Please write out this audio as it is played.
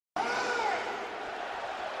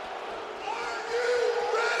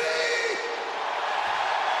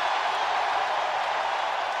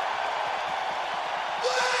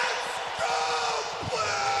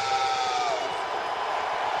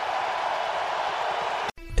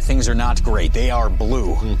Things are not great. They are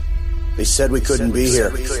blue. They said we couldn't be here.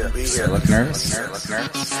 You look nervous. For the Blues, take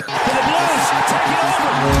it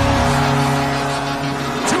over.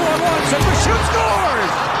 2-on-1, Super shoot,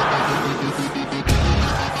 scores!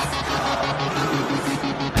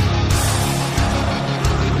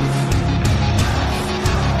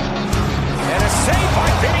 And a save by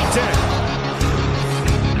Binnington.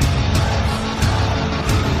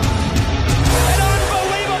 An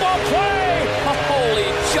unbelievable play. A holy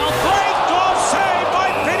jump. Great glove save by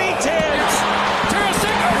Binnington.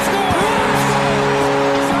 Tarasenko scores.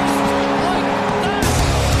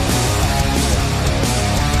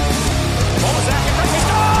 Bozak and Ricky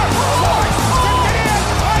Starr. Sports tipped it in.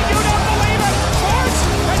 I do not believe it. Sports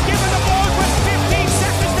has given the Blues with 15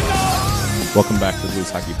 seconds to go. Welcome back to the Blues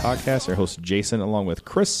Hockey Podcast. Our host Jason, along with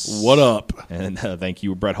Chris. What up? And thank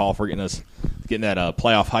you, Brett Hall, for getting that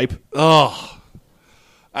playoff hype.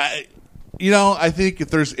 I think if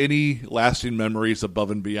there's any lasting memories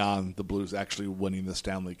above and beyond the Blues actually winning the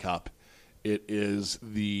Stanley Cup, it is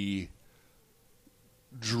the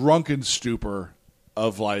drunken stupor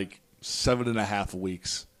of like 7.5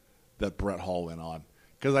 weeks that Brett Hall went on.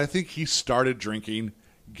 Because I think he started drinking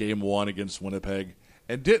Game 1 against Winnipeg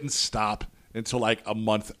and didn't stop until like a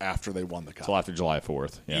month after they won the Cup. Until after July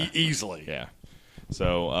 4th. Yeah. Easily. Yeah.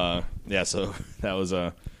 So, so that was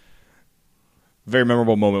a very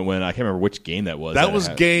memorable moment when I can't remember which game that was. That was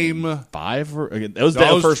game 5? That was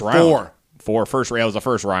the first round. First round. That was the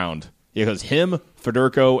first round. Yeah, because him,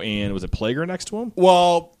 Fedorko, and was it Plager next to him?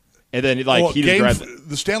 Well, and then he just grabbed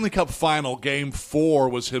the Stanley Cup final, Game 4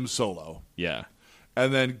 was him solo. Yeah.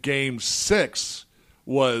 And then Game 6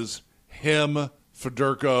 was him,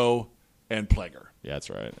 Fedorko, and Plager. Yeah, that's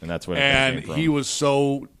right. And that's when he was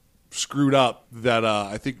so screwed up that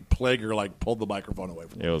I think Plager pulled the microphone away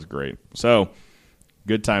from him. It was great. So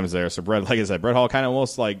good times there. So Brett, like I said, Brett Hall kind of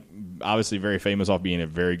almost obviously very famous off being a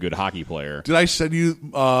very good hockey player. Did I send you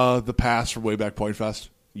the pass from way back Point Fest?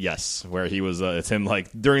 Yes, where he was. It's him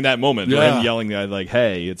during that moment, him yelling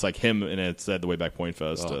 "Hey!" It's like him, and it's at the way back Point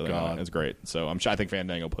Fest. Oh, God. It's great. So I think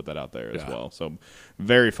Fandango put that out there as well. So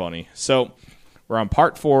very funny. So we're on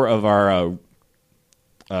part 4 of our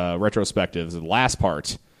retrospectives. The last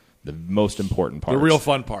part, the most important part, the real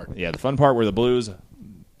fun part. Yeah, the fun part where the Blues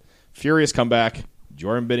furious comeback.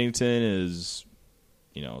 Jordan Binnington is,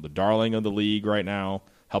 the darling of the league right now.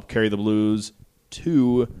 Helped carry the Blues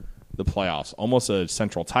to the playoffs. Almost a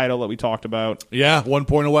central title that we talked about. Yeah, 1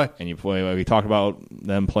 point away. And we talked about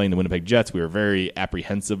them playing the Winnipeg Jets. We were very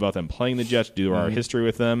apprehensive about them playing the Jets due to our history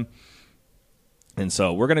with them. And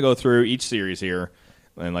so we're going to go through each series here.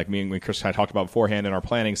 And like me and Chris kind of talked about beforehand in our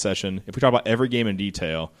planning session, if we talk about every game in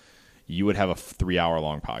detail, you would have a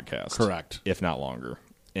 3-hour-long podcast. Correct. If not longer.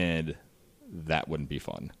 And that wouldn't be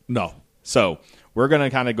fun. No. So we're going to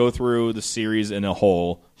kind of go through the series in a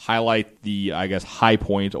whole, highlight the, I guess, high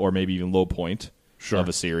point or maybe even low point of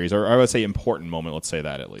a series. Or I would say important moment, let's say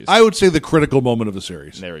that at least. I would say the critical moment of the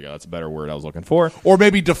series. There we go. That's a better word I was looking for. Or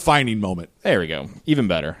maybe defining moment. There we go. Even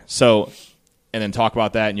better. So, and then talk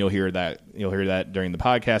about that, and you'll hear that during the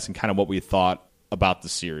podcast and kind of what we thought about the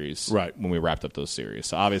series when we wrapped up those series.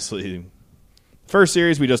 So obviously, first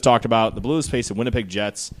series we just talked about, the Blues face the Winnipeg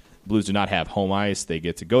Jets. Blues do not have home ice. They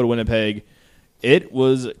get to go to Winnipeg. It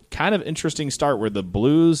was kind of interesting start where the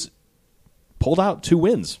Blues pulled out 2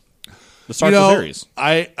 wins to start the series.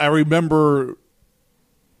 I remember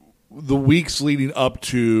the weeks leading up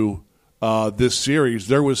to this series,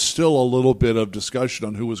 there was still a little bit of discussion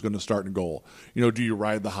on who was going to start in goal. Do you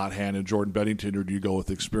ride the hot hand in Jordan Binnington or do you go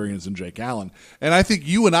with experience in Jake Allen? And I think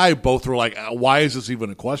you and I both were like, why is this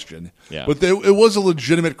even a question? Yeah. But it was a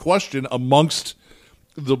legitimate question amongst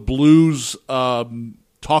the Blues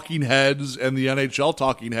talking heads and the NHL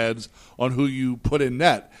talking heads on who you put in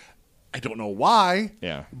net. I don't know why.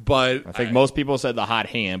 Yeah. But I think most people said the hot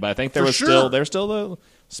hand, but I think there's still the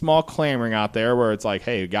small clamoring out there where it's like,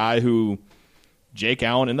 hey, a guy who Jake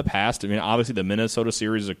Allen in the past, I mean, obviously the Minnesota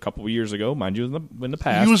series a couple of years ago, mind you, in the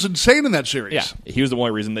past. He was insane in that series. Yeah. He was the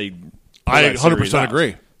only reason they I 100%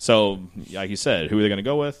 agree. So, like you said, who are they going to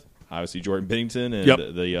go with? Obviously, Jordan Binnington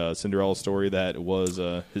and the Cinderella story that was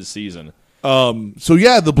his season.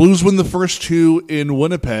 The Blues win the first 2 in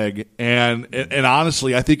Winnipeg, and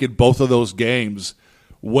honestly, I think in both of those games,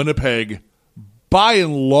 Winnipeg, by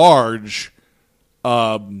and large,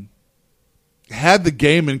 had the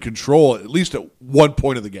game in control at least at one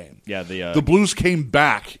point of the game. Yeah, the Blues came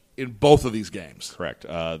back in both of these games. Correct.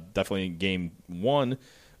 Definitely in game 1,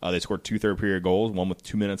 they scored 2 third-period goals, one with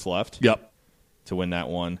 2 minutes left. Yep. To win that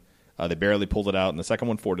one. They barely pulled it out in the second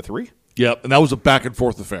one, 4-3. Yep, and that was a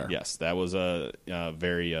back-and-forth affair. Yes, that was a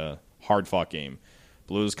very hard-fought game.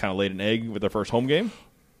 Blues kind of laid an egg with their first home game.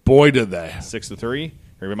 Boy, did they. 6-3.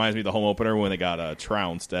 It reminds me of the home opener when they got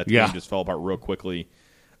trounced. That game just fell apart real quickly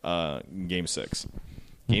in Game 6.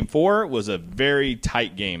 Game 4 was a very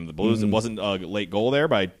tight game. The Blues, it wasn't a late goal there,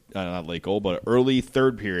 not late goal, but an early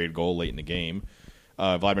third period goal late in the game.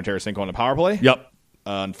 Vladimir Tarasenko on the power play. Yep.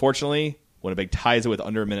 Unfortunately, Winnipeg ties it with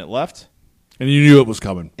under a minute left. And you knew it was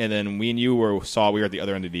coming. And then we and you we were at the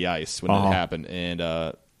other end of the ice when it happened.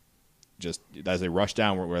 And just as they rush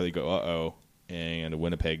down where they go, uh-oh, and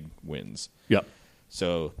Winnipeg wins. Yep.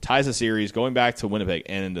 So ties the series, going back to Winnipeg,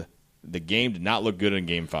 and the game did not look good in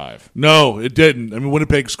Game 5. No, it didn't. I mean,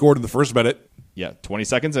 Winnipeg scored in the first minute. Yeah, 20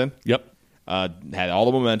 seconds in. Yep. Had all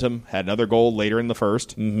the momentum, had another goal later in the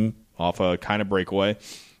first off a kind of breakaway.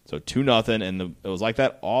 So 2-0, and it was like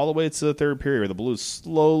that all the way to the third period where the Blues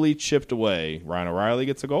slowly chipped away. Ryan O'Reilly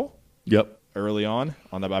gets a goal. Yep. Early on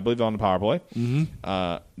I believe on the power play.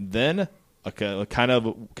 Then a kind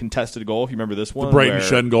of contested goal, if you remember this one. The Braden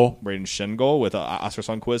Shen goal with Oscar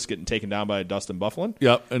Sundqvist getting taken down by Dustin Byfuglien.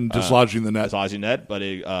 Yep, and dislodging the net. Dislodging net, but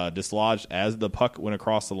it dislodged as the puck went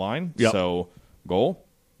across the line. Yep. So, goal.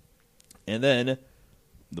 And then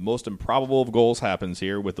the most improbable of goals happens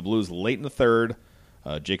here with the Blues late in the third.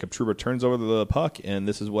 Jacob Trouba turns over the puck, and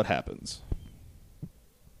this is what happens.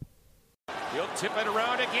 He'll tip it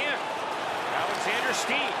around again. Alexander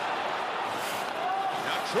Steen.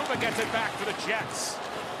 Now Trouba gets it back for the Jets.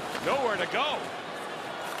 Nowhere to go.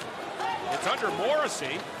 It's under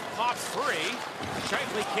Morrissey. Pops free.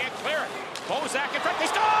 Shankly can't clear it. Bozak in front. They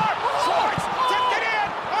score! Schwartz tipped it in!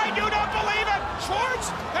 I do not believe it! Schwartz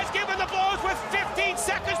has given the Blues with 15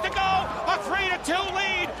 seconds to go. A 3-2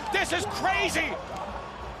 lead. This is crazy.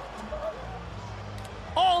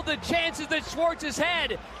 All the chances that Schwartz has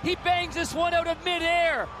had. He bangs this one out of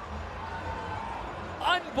midair.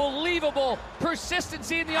 Unbelievable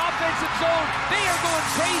persistency in the offensive zone. They are going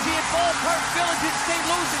crazy at Ballpark Village in St.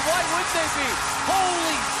 Louis, and why wouldn't they be?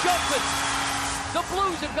 Holy jumping. The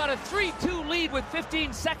Blues have got a 3-2 lead with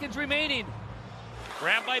 15 seconds remaining.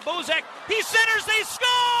 Grabbed by Bozak. He centers, they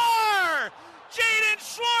score! Jaden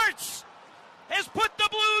Schwartz has put the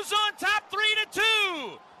Blues on top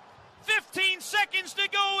 3-2. 15 seconds to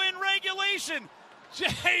go in regulation.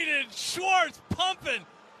 Jaden Schwartz pumping,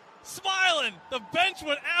 smiling. The bench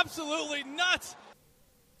went absolutely nuts.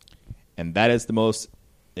 And that is the most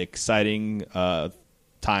exciting time.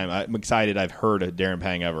 I'm excited I've heard a Darren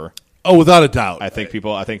Pang ever. Oh, without a doubt. I think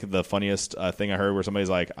the funniest thing I heard where somebody's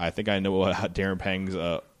like, I think I know what Darren Pang's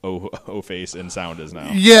O-face and sound is now.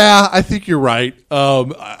 Yeah, I think you're right.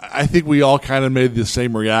 I think we all kind of made the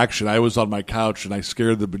same reaction. I was on my couch and I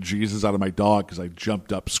scared the bejesus out of my dog because I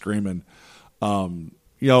jumped up screaming.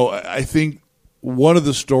 I think one of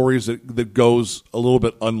the stories that goes a little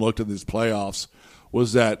bit unlooked in these playoffs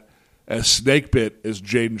was that as snakebit as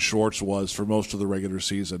Jaden Schwartz was for most of the regular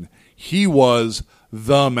season, he was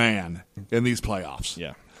the man in these playoffs.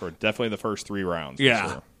 Yeah, for definitely the first 3 rounds. Yeah,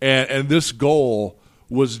 sure. and this goal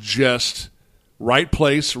was just right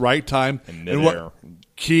place, right time. And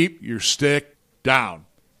keep your stick down.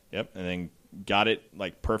 Yep, and then got it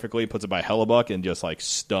like perfectly, puts it by Hellebuck, and just like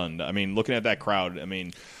stunned. I mean, looking at that crowd, I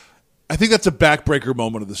think that's a backbreaker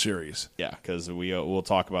moment of the series. Yeah, because we'll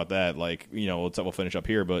talk about that. Like, we'll finish up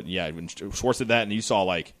here, but yeah, when Schwartz did that, and you saw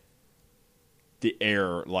like the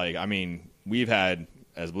air. Like, we've had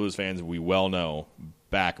as Blues fans, we well know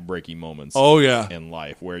back-breaking moments. Oh yeah, in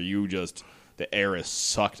life where the air is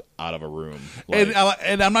sucked out of a room.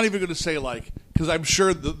 And I'm not even going to say because I'm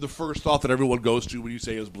sure the first thought that everyone goes to when you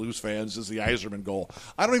say as Blues fans is the Yzerman goal.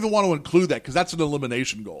 I don't even want to include that because that's an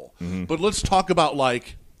elimination goal. Mm-hmm. But let's talk about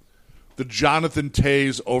the Jonathan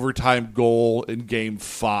Toews overtime goal in Game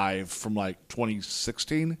 5 from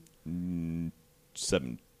 2016? 15.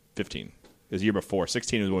 It was the year before.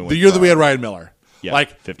 16 was when we went the year that we had Ryan Miller. Yeah,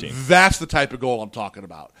 15. That's the type of goal I'm talking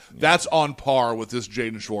about. Yeah. That's on par with this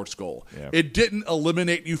Jaden Schwartz goal. Yeah. It didn't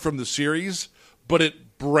eliminate you from the series, but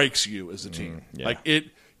it breaks you as a team. Yeah.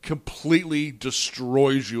 It completely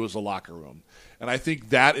destroys you as a locker room. And I think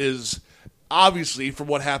that is, obviously, from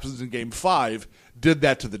what happens in Game 5, did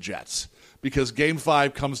that to the Jets. Because Game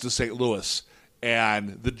 5 comes to St. Louis,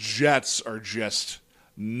 and the Jets are just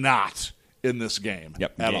not in this game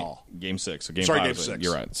at all. Game 6. So Game 5. 6.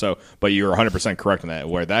 You're right. So, but you're 100% correct in that.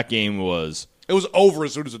 Where that game was, it was over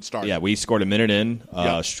as soon as it started. Yeah, we scored a minute in.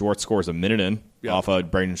 Schwartz scores a minute in off of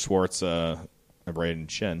Braden Schwartz, Braden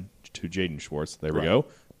Shen to Jaden Schwartz. There we go.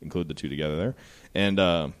 Include the two together there. And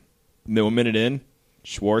a minute in,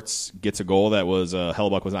 Schwartz gets a goal that was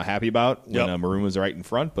Hellebuck was not happy about when Maroon was right in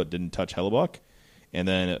front, but didn't touch Hellebuck. And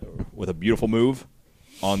then with a beautiful move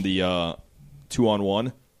on the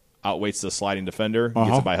 2-on-1. outweights the sliding defender. He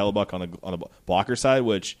gets it by Hellebuck on the blocker side,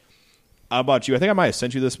 which, how about you? I think I might have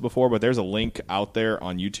sent you this before, but there's a link out there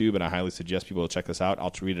on YouTube, and I highly suggest people check this out.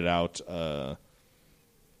 I'll tweet it out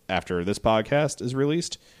after this podcast is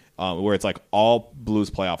released, where it's like all Blues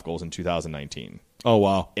playoff goals in 2019. Oh,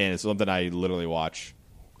 wow. And it's something I literally watch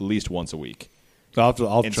at least once a week. I'll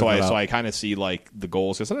so I kind of see like the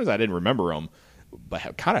goals, because sometimes I didn't remember them,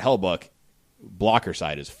 but kind of Hellebuck blocker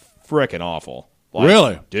side is freaking awful. Like,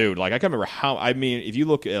 really? Dude, like I can't remember how, I mean, if you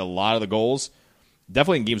look at a lot of the goals,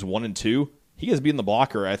 definitely in games 1 and 2, he has beaten the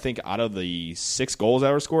blocker. I think out of the 6 goals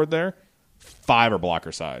that were scored there, 5 are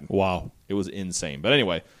blocker side. Wow. It was insane. But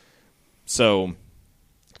anyway, so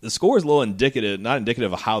the score is a little not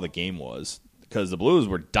indicative of how the game was, because the Blues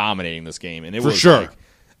were dominating this game. And it was sure.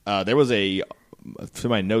 Like, there was to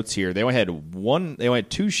my notes here, they only had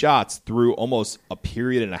 2 shots through almost a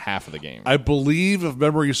period and a half of the game. I believe, if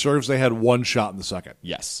memory serves, they had 1 shot in the second.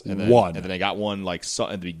 Yes. And then they got one like at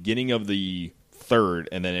the beginning of the third,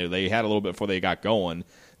 and then they had a little bit before they got going.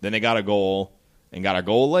 Then they got a goal, and got a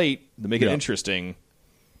goal late to make it interesting.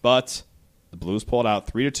 But the Blues pulled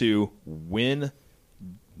out 3-2, win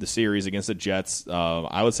the series against the Jets.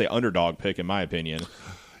 I would say underdog pick, in my opinion.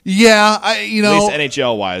 Yeah, at least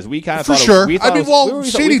NHL wise, we kind of for thought sure.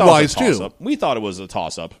 seeding wise too. We thought it was a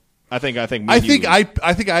toss up. I think I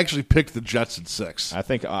actually picked the Jets in 6. I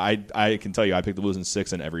think I can tell you I picked the Blues in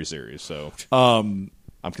 6 in every series. So I'm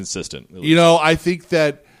consistent. I think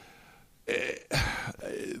that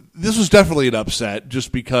this was definitely an upset,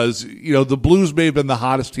 just because the Blues may have been the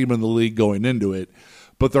hottest team in the league going into it,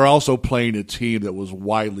 but they're also playing a team that was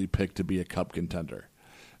widely picked to be a cup contender.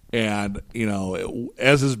 And,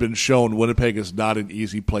 as has been shown, Winnipeg is not an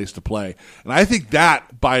easy place to play. And I think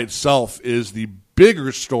that by itself is the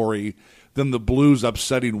bigger story than the Blues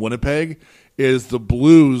upsetting Winnipeg, is the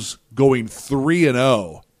Blues going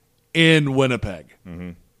 3-0 in Winnipeg. Mm-hmm.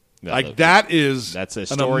 That's a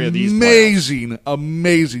story of these playoffs.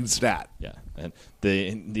 Amazing stat. Yeah. And the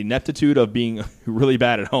ineptitude of being really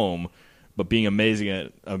bad at home, but being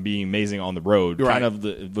amazing on the road, right.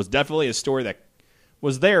 Was definitely a story that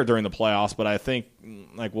was there during the playoffs, but I think,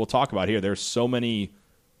 like we'll talk about here, there's so many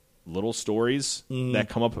little stories that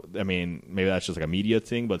come up. I mean, maybe that's just like a media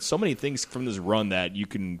thing, but so many things from this run that you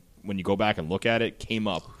can, when you go back and look at it, came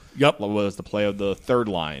up. Yep. What was the play of the third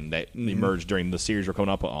line that emerged during the series we're coming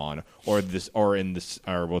up on, or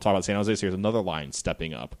we'll talk about San Jose series, another line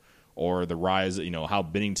stepping up, or the rise, how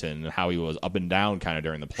Binnington, how he was up and down kind of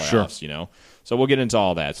during the playoffs, Sure. So we'll get into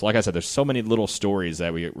all that. So like I said, there's so many little stories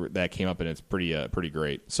that came up, and it's pretty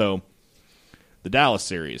great. So the Dallas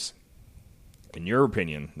series, in your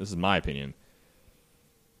opinion, this is my opinion,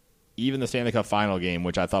 even the Stanley Cup final game,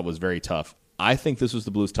 which I thought was very tough, I think this was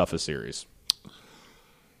the Blues' toughest series.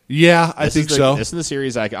 Yeah, I think so. This is the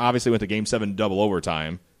series I obviously went to Game 7 double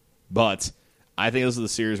overtime, but I think this is the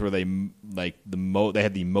series where they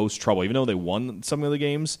had the most trouble, even though they won some of the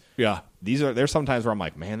games. Yeah, there's sometimes where I'm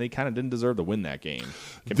like, man, they kind of didn't deserve to win that game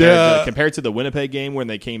compared to the Winnipeg game when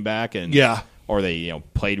they came back and or they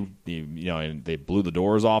played and they blew the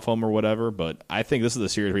doors off them or whatever. But I think this is the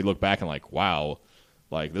series where you look back and like, wow,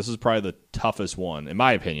 like this is probably the toughest one in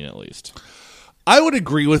my opinion, at least. I would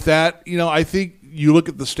agree with that. I think you look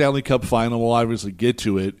at the Stanley Cup final. We'll obviously get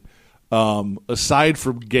to it. Aside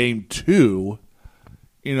from Game 2.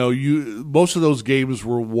 Most of those games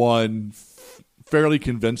were won fairly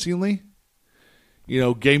convincingly.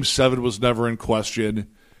 Game 7 was never in question,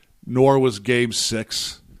 nor was Game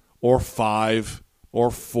 6 or 5 or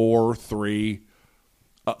 4 or 3.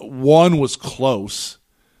 1 was close,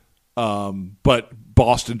 but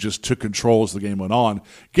Boston just took control as the game went on.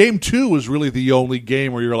 Game 2 was really the only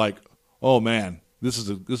game where you're like, oh man, this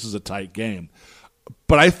is a tight game.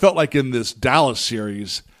 But I felt like in this Dallas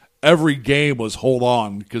series, every game was hold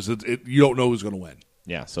on, because you don't know who's going to win.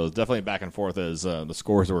 Yeah, so it's definitely back and forth as the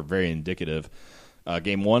scores were very indicative.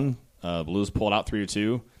 Game 1, Blues pulled out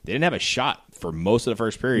 3-2. They didn't have a shot for most of the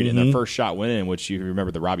first period, and the first shot went in, which you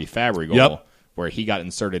remember the Robbie Fabry goal, where he got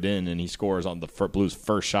inserted in and he scores on the Blues'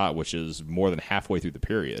 first shot, which is more than halfway through the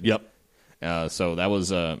period. Yep. So that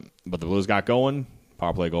was, but the Blues got going.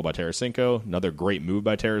 Power play goal by Tarasenko. Another great move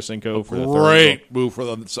by Tarasenko for the third goal. Great move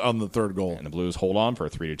on the third goal. And the Blues hold on for a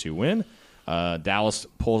 3-2 win. Dallas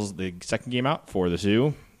pulls the second game out for the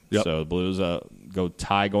 2. Yep. So the Blues go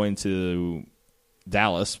tie going to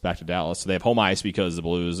Dallas, back to Dallas. So they have home ice because the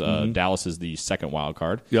Blues, Dallas is the second wild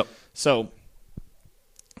card. Yep. So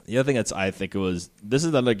the other thing this is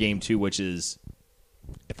another game too, which is,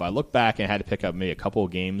 if I look back and had to pick up maybe a couple of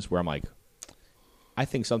games where I'm like, I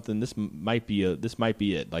think this might be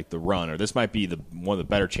it, like the run, or this might be one of the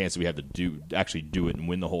better chances we have to actually do it and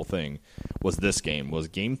win the whole thing. Was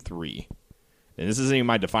Game 3, and this isn't even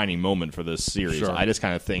my defining moment for this series. Sure. I just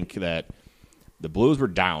kind of think that the Blues were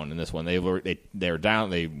down in this one. They were down.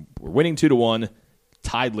 They were winning 2-1.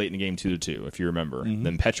 Tied late in game 2-2, if you remember. Mm-hmm.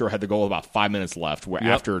 Then Petro had the goal with about 5 minutes left, where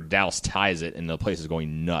after Dallas ties it, and the place is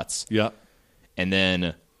going nuts. Yep. And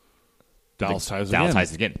then Dallas ties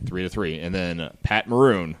it again, 3-3. And then Pat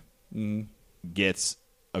Maroon gets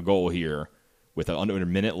a goal here with under a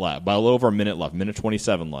minute left, about a little over a minute left, minute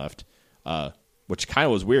 27 left, which kind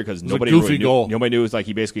of was weird because nobody really knew. Nobody knew. It was like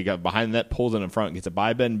he basically got behind the net, pulls it in front, gets it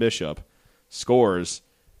by Ben Bishop, scores.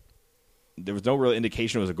 There was no real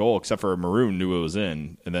indication it was a goal except for Maroon knew it was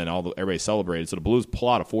in, and then everybody celebrated. So the Blues pull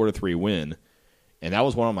out a 4-3 win, and that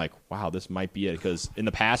was one I'm like, wow, this might be it. Because in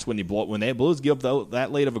the past, when the Blues give up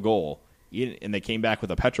that late of a goal, and they came back with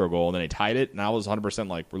a Petro goal, and then they tied it, and I was 100%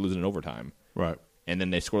 like, we're losing in overtime. Right. And then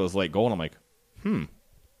they score this late goal, and I'm like,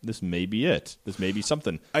 this may be it. This may be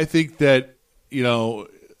something. I think that,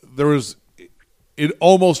 there was, in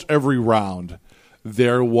almost every round,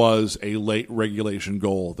 there was a late regulation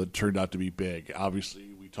goal that turned out to be big.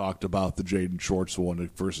 Obviously, we talked about the Jaden Schwartz one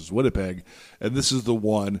versus Winnipeg, and this is the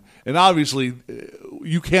one. And obviously,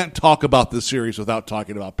 you can't talk about this series without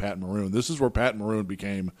talking about Pat Maroon. This is where Pat Maroon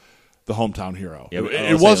became the hometown hero. Yeah,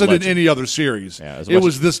 it wasn't in any other series. Yeah, it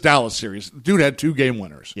was this Dallas series. Dude had 2 game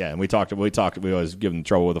winners. Yeah, and we always give him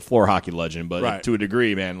trouble with a floor hockey legend, but to a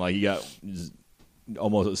degree, man, like he got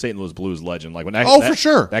almost a St. Louis Blues legend. Like for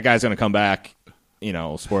sure. That guy's going to come back.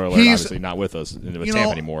 Spoiler alert, obviously not with us with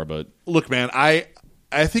Tampa anymore. But look, man, I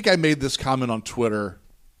think I made this comment on Twitter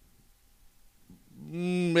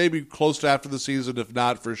maybe close to after the season, if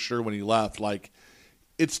not for sure when he left. Like,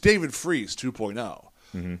 it's David Freese 2.0.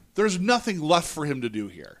 Mm-hmm. There's nothing left for him to do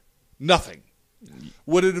here. Nothing.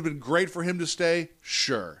 Would it have been great for him to stay?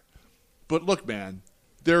 Sure. But look, man,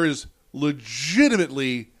 there is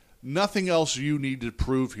legitimately nothing else you need to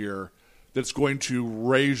prove here that's going to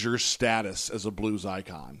raise your status as a Blues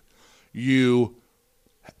icon. You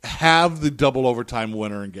have the double overtime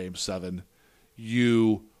winner in Game 7.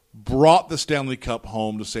 You brought the Stanley Cup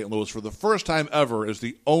home to St. Louis for the first time ever as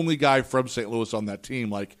the only guy from St. Louis on that team.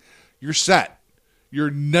 Like, you're set. You're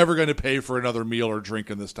never going to pay for another meal or drink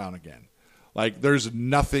in this town again. Like, there's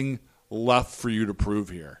nothing left for you to prove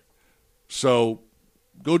here. So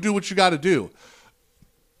go do what you got to do.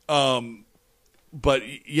 But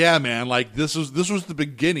yeah, man, like this was the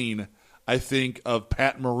beginning, I think, of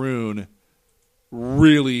Pat Maroon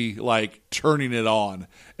really like turning it on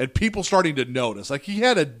and people starting to notice. Like, he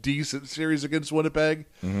had a decent series against Winnipeg,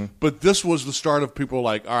 but this was the start of people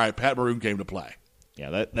like, all right, Pat Maroon came to play.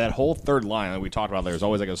 Yeah, that whole third line that we talked about, there's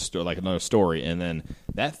always like another story, and then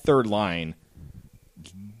that third line,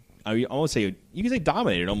 I mean, almost say you can say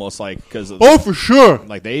dominated, almost like because for sure,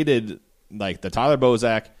 like they did, like the Tyler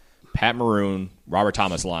Bozak, Pat Maroon, Robert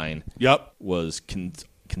Thomas line. Yep, was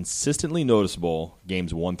consistently noticeable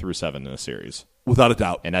games 1 through 7 in the series, without a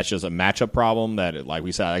doubt. And that's just a matchup problem that, like I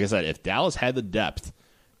said, if Dallas had the depth,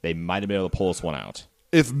 they might have been able to pull this one out.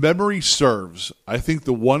 If memory serves, I think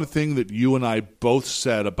the one thing that you and I both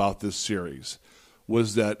said about this series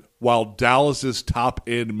was that while Dallas's top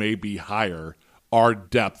end may be higher, our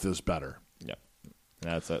depth is better. Yep.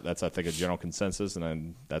 That's I think a general consensus, and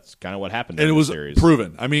then that's kind of what happened in the series. series.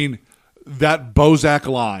 Proven. I mean, that Bozak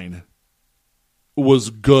line was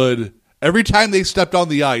good. Every time they stepped on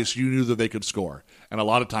the ice, you knew that they could score, and a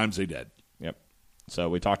lot of times they did. Yep. So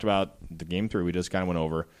we talked about the Game 3. We just kind of went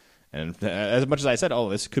over. And as much as I said,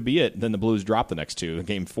 this could be it, then the Blues drop the next 2,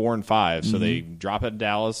 Game 4 and 5. So they drop at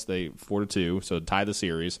Dallas, they 4-2, so tie the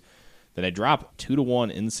series. Then they drop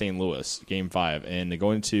 2-1 in St. Louis, Game 5, and they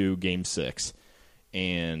go into Game 6.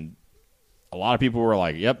 And a lot of people were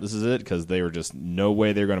like, "Yep, this is it," because they were just no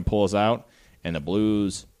way they were going to pull us out. And the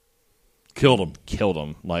Blues killed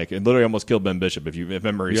them. Like, it literally almost killed Ben Bishop, if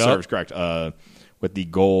memory serves correct. With the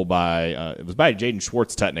goal by it was by Jaden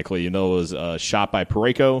Schwartz, technically. It was a shot by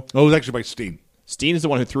Parayko. Oh, it was actually by Steen. Steen is the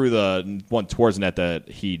one who threw the one towards the net that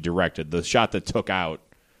he directed. The shot that took out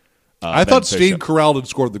I thought Steen corralled and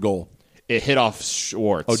scored the goal. It hit off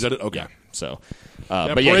Schwartz. Oh, did it? Okay. Yeah, so,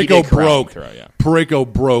 but Parayko broke. Yeah.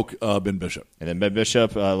 Parayko broke Ben Bishop. And then Ben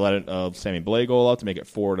Bishop let Sammy Blais goal out to make it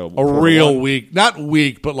 4-1. A real weak. Not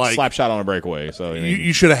weak, but like... slap shot on a breakaway. So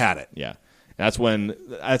you should have had it. Yeah. That's when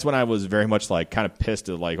I was very much like kind of pissed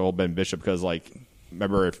at like old Ben Bishop because like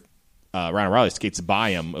remember if Ryan O'Reilly skates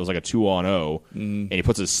by him, it was like a 2-on-0, and he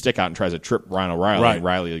puts his stick out and tries to trip Ryan O'Reilly, and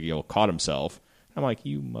Riley caught himself. I'm like,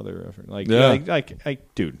 you mother effer. Like,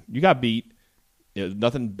 dude, you got beat.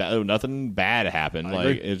 Nothing bad happened. I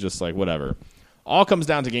agree. It's just like whatever. All comes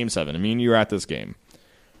down to Game 7. I mean, you were at this game.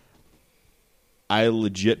 I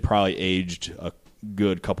legit probably aged a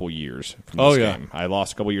good couple years from this game. I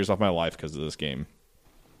lost a couple years off my life because of this game.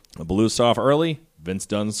 The Blues start off early. Vince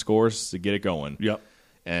Dunn scores to get it going. Yep.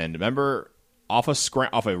 And remember, off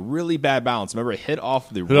a really bad bounce. Remember, it hit off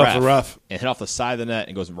the ref and hit off the side of the net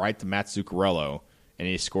and goes right to Matt Zuccarello, and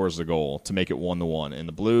he scores the goal to make it 1-1. And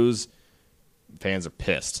the Blues fans are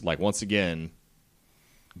pissed. Like, once again,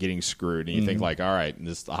 getting screwed. And you think, like, all right,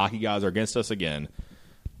 the hockey gods are against us again.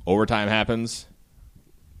 Overtime happens.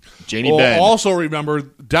 Jamie Benn. Also remember,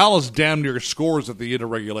 Dallas damn near scores at the end of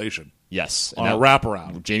regulation. Yes. On a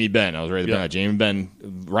wraparound. Jamie Benn. I was ready to bet. Jamie Benn,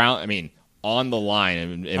 on the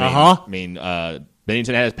line.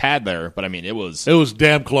 Bennington had his pad there, but, it was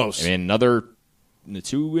damn close. Another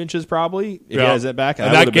 2 inches probably if he has it back.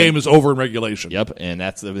 And that game is over in regulation. Yep, and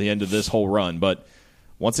that's the end of this whole run. But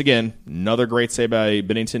once again, another great save by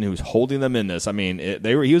Bennington, who's holding them in this.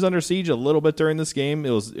 He was under siege a little bit during this game.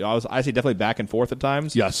 I say definitely back and forth at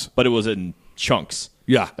times. Yes, but it was in chunks.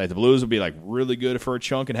 Yeah, like the Blues would be like really good for a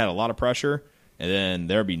chunk and had a lot of pressure, and then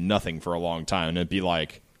there'd be nothing for a long time, and it'd be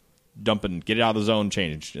like dumping, get it out of the zone,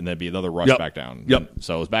 change, and then be another rush back down. Yep.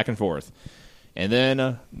 So it was back and forth. And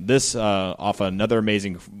then this off another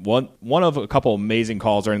amazing one of a couple amazing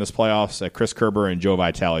calls during this playoffs that Chris Kerber and Joe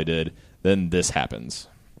Vitale did. Then this happens.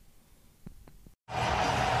 Blues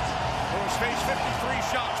face 53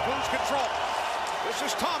 shots. Blues control. This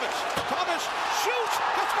is Thomas. Thomas shoots.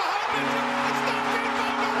 Gets behind it. It's not going to go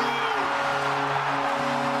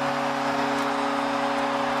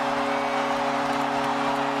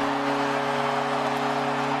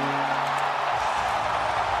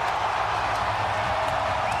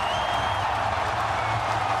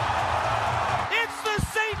It's the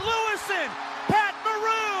St. Louisan. Pat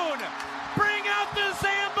Maroon. Bring out the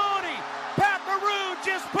Zamboni. Pat Maroon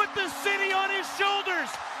just put the city on his shoulders,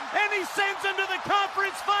 and he sends them to the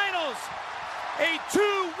conference finals. A 2-1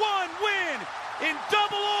 win in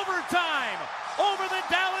double overtime over the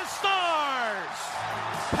Dallas Stars.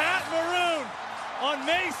 Pat Maroon on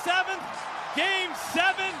May 7th, Game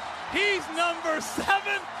 7. He's number 7,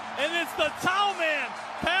 and it's the towel man,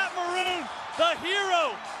 Pat Maroon, the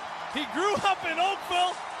hero. He grew up in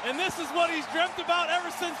Oakville, and this is what he's dreamt about ever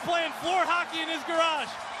since playing floor hockey in his garage.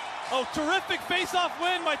 A terrific face-off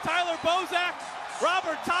win by Tyler Bozak.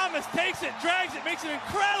 Robert Thomas takes it, drags it, makes an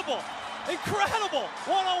incredible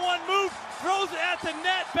one-on-one move, throws it at the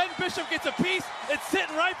net. Ben Bishop gets a piece. It's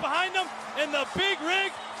sitting right behind him, and the big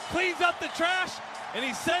rig cleans up the trash, and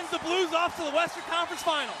he sends the Blues off to the Western Conference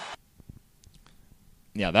Final.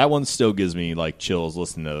 Yeah, that one still gives me like chills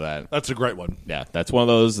listening to that. That's a great one. Yeah, that's one of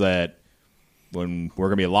those that when we're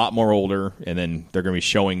going to be a lot more older, and then they're going to be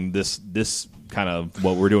showing this kind of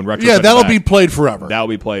what we're doing. Yeah, that'll be played forever. That'll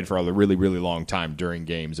be played for a really, really long time during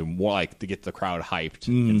games, and more like to get the crowd hyped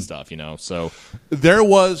and stuff. So there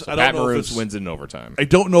was. I don't know if it's wins in overtime. I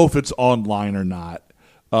don't know if it's online or not,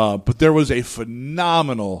 but there was a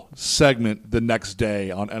phenomenal segment the next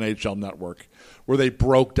day on NHL Network where they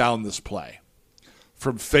broke down this play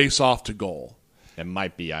from face-off to goal. It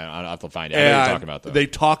might be. I'll have to find it. I know what you're talking about, though. They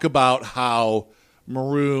talk about how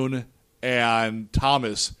Maroon and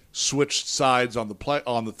Thomas switched sides on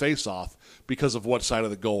the face-off because of what side of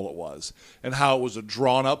the goal it was, and how it was a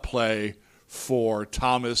drawn-up play for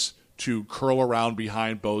Thomas to curl around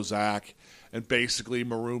behind Bozak, and basically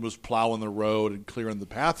Maroon was plowing the road and clearing the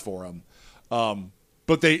path for him.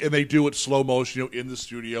 But they do it slow motion, in the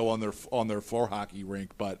studio on their floor hockey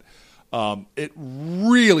rink, but. It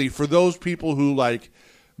really, for those people who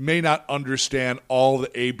may not understand all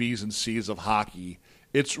the A, B's, and C's of hockey,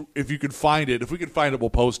 if we could find it, we'll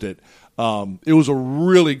post it. It was a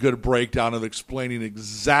really good breakdown of explaining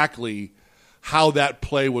exactly how that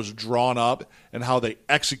play was drawn up and how they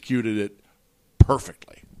executed it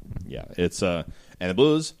perfectly. Yeah, it's and the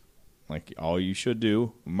Blues, like all you should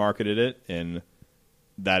do, marketed it in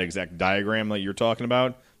that exact diagram that you're talking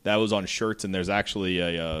about. That was on shirts, and there's actually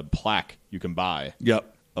a plaque you can buy.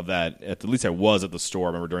 Yep. Of that. At least I was at the store. I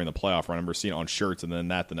remember during the playoff run. I remember seeing it on shirts, and then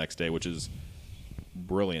that the next day, which is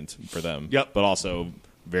brilliant for them. Yep. But also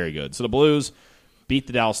very good. So the Blues beat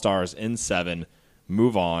the Dallas Stars in 7,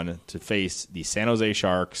 move on to face the San Jose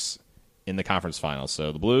Sharks in the conference finals.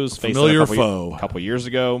 So the Blues faced them a couple years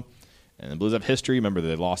ago, and the Blues have history. Remember,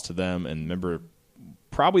 they lost to them, and remember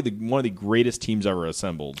probably one of the greatest teams ever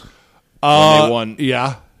assembled. When they won.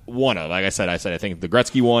 Yeah. One of, like I said, I think the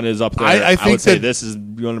Gretzky one is up there. I would say this is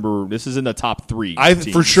in the top 3. I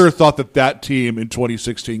teams. for sure thought that team in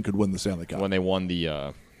 2016 could win the Stanley Cup when they won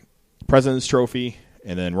the President's Trophy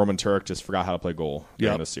and then Roman Turek just forgot how to play goal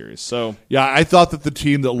during the series. So yeah, I thought that the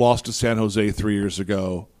team that lost to San Jose 3 years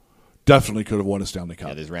ago definitely could have won a Stanley Cup.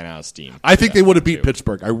 Yeah, they just ran out of steam. I think they would have beat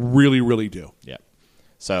Pittsburgh. I really, really do. Yeah.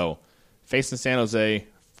 So facing San Jose,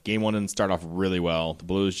 game 1 didn't start off really well. The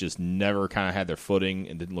Blues just never kind of had their footing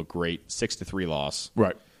and didn't look great. 6-3 loss.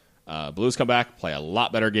 Right. Blues come back, play a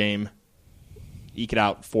lot better game, eke it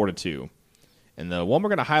out 4-2. And the one we're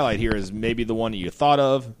going to highlight here is maybe the one that you thought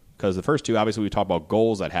of, because the first two, obviously, we talked about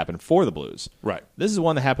goals that happened for the Blues. Right. This is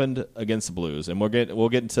one that happened against the Blues, and we'll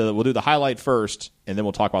do the highlight first, and then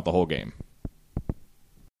we'll talk about the whole game.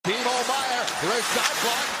 Timo Meier, there's shot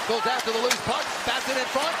block, goes after the loose puck, bats it in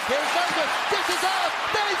front, here's Bergman, dishes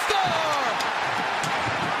off, they score!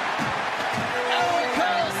 Eric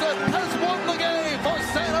Carlson has won the game for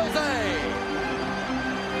San Jose!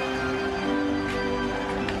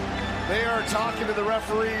 They are talking to the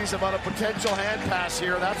referees about a potential hand pass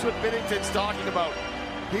here. That's what Binnington's talking about.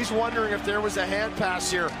 He's wondering if there was a hand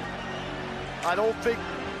pass here. I don't think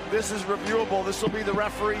this is reviewable. This will be the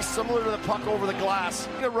referee, similar to the puck over the glass.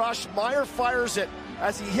 In a rush, Meier fires it.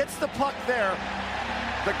 As he hits the puck there,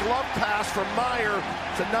 the glove pass from Meier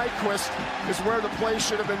to Nyquist is where the play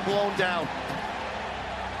should have been blown down.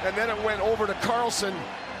 And then it went over to Carlson.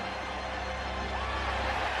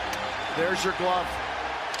 There's your glove.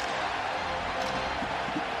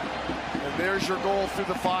 And there's your goal through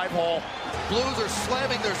the 5-hole. Blues are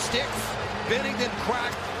slamming their sticks. Binnington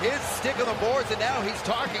cracked his stick on the boards, and now he's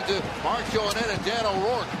talking to Mark Joannette and Dan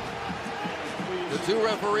O'Rourke. The two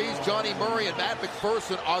referees, Johnny Murray and Matt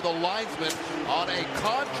McPherson, are the linesmen on a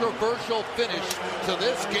controversial finish to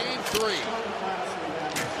this Game 3.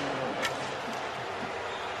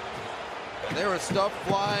 And there is stuff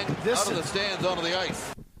flying out of the stands onto the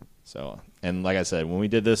ice. So, and like I said, when we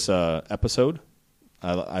did this episode,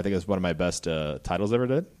 I think it's one of my best titles ever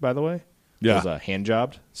did, by the way. Yeah. It was hand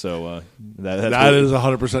jobbed. So that is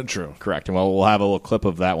 100% true. Correct. And we'll have a little clip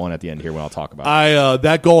of that one at the end here when I'll talk about it.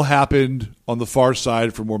 That goal happened on the far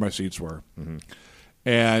side from where my seats were. Mm-hmm.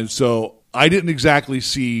 And so I didn't exactly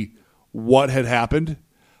see what had happened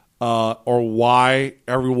or why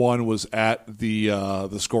everyone was at the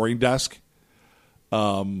scoring desk.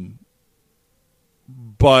 But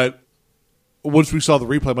once we saw the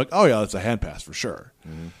replay, I'm like, oh, yeah, that's a hand pass for sure.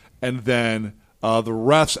 Mm-hmm. And then the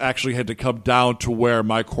refs actually had to come down to where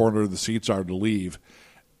my corner of the seats are to leave.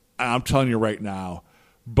 And I'm telling you right now,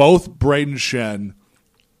 both Braden Shen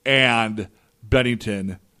and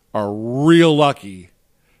Bennington are real lucky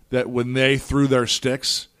that when they threw their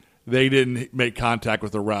sticks, they didn't make contact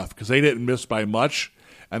with the ref because they didn't miss by much,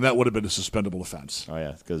 and that would have been a suspendable offense. Oh,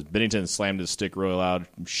 yeah, because Bennington slammed his stick really loud.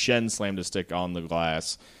 Shen slammed his stick on the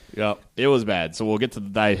glass. Yep. It was bad. So we'll get to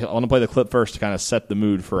I want to play the clip first to kind of set the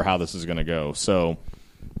mood for how this is going to go. So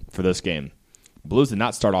for this game, Blues did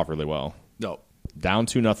not start off really well. No. Down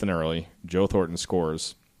 2-0 early. Joe Thornton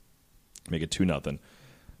scores. Make it 2-0.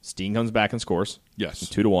 Steen comes back and scores. Yes.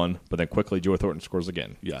 2-1, but then quickly Joe Thornton scores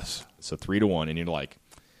again. Yes. So 3-1, and you're like,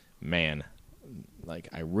 man, like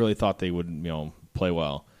I really thought they would, play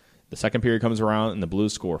well. The second period comes around, and the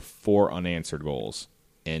Blues score 4 unanswered goals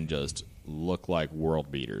and just look like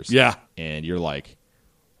world beaters. Yeah. And you're like,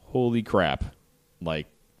 holy crap.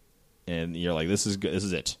 And you're like, this is good. This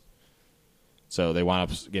is it. So they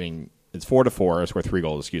wound up getting, it's 4-4, score 3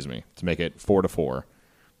 goals, to make it 4-4,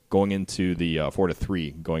 going into the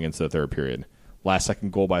 4-3, going into the third period. Last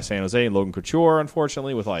second goal by San Jose, Logan Couture,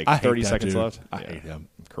 unfortunately, with 30 seconds left. I hate him.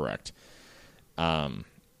 Correct.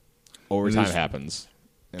 Overtime happens.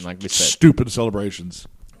 And like we said, stupid celebrations.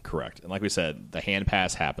 Correct. And like we said, the hand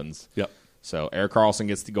pass happens. Yep. So Erik Karlsson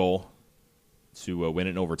gets the goal to win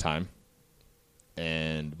it in overtime.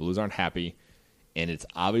 And the Blues aren't happy. And it's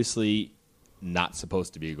obviously not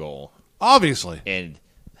supposed to be a goal. Obviously. And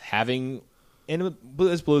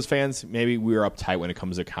as Blues fans, maybe we're uptight when it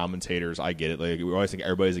comes to commentators. I get it. We always think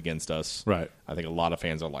everybody's against us. Right. I think a lot of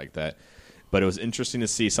fans are like that. But it was interesting to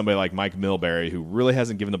see somebody like Mike Milbury, who really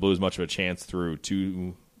hasn't given the Blues much of a chance through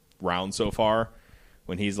 2 rounds so far,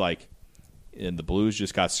 when he's like, and the Blues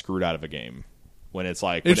just got screwed out of a game. When it's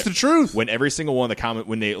like, it's the truth. When every single one of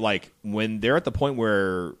the when they're at the point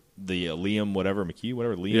where the Liam whatever he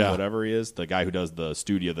is, the guy who does the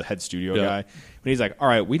studio, the head studio guy, when he's like, all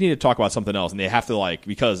right, we need to talk about something else, and they have to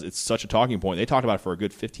because it's such a talking point, they talked about it for a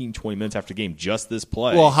good 15-20 minutes after the game, just this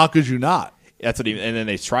play. Well, how could you not? That's what and then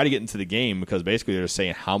they try to get into the game because basically they're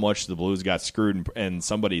saying how much the Blues got screwed, and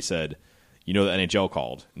somebody said, the NHL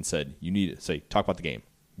called and said, you need to talk about the game,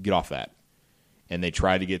 get off that. And they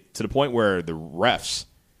tried to get to the point where the refs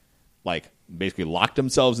basically locked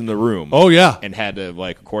themselves in the room. Oh yeah. And had to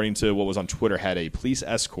according to what was on Twitter, had a police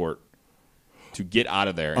escort to get out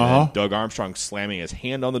of there. And then Doug Armstrong slamming his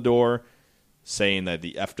hand on the door, saying that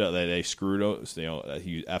that they screwed up, that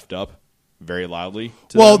he effed up very loudly.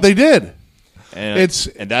 They did. And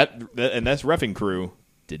that reffing crew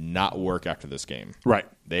did not work after this game. Right.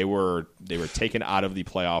 They were taken out of the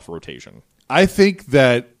playoff rotation. I think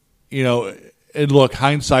that, and look,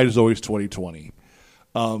 hindsight is always 20/20.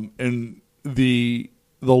 And the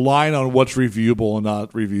line on what's reviewable and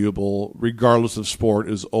not reviewable, regardless of sport,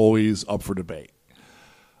 is always up for debate.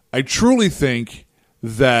 I truly think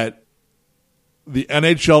that the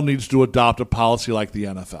NHL needs to adopt a policy like the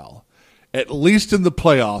NFL. At least in the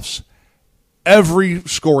playoffs, every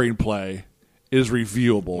scoring play is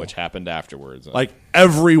reviewable, which happened afterwards. Like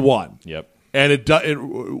every one. Yep. And it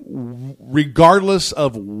regardless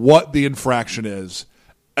of what the infraction is,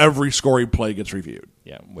 every scoring play gets reviewed.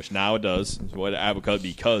 Yeah, which now it does.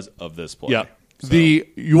 Because of this play. Yeah. So.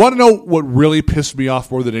 You want to know what really pissed me off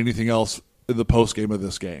more than anything else in the post game of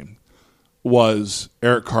this game was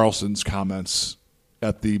Erik Karlsson's comments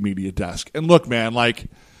at the media desk. And look, man,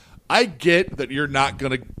 I get that you're not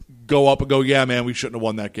going to go up and go, yeah, man, we shouldn't have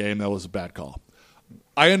won that game. That was a bad call.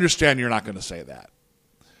 I understand you're not going to say that.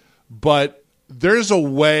 But there's a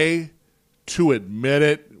way to admit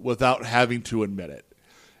it without having to admit it.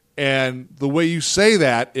 And the way you say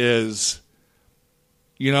that is,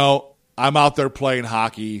 I'm out there playing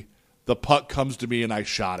hockey. The puck comes to me and I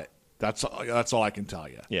shot it. That's all I can tell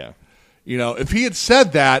you. Yeah. If he had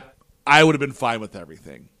said that, I would have been fine with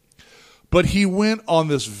everything. But he went on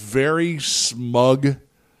this very smug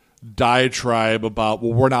diatribe about,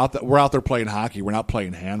 we're out there playing hockey. We're not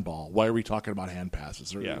playing handball. Why are we talking about hand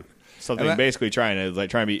passes? Yeah. Something basically trying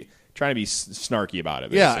to be snarky about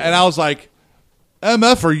it. Basically. Yeah, and I was like,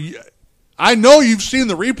 MF, I know you've seen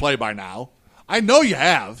the replay by now. I know you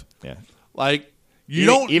have. Yeah.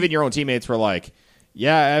 Even your own teammates were like,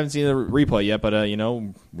 yeah, I haven't seen the replay yet, but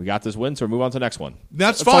we got this win, so we move on to the next one.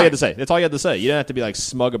 That's fine. All you had to say. That's all you had to say. You didn't have to be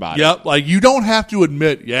smug about it. Yep. You don't have to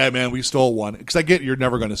admit, yeah, man, we stole one, because I get you're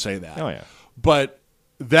never going to say that. Oh yeah. But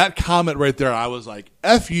that comment right there, I was like,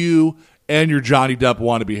 F you and your Johnny Depp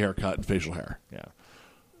wannabe haircut and facial hair. Yeah.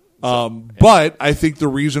 But I think the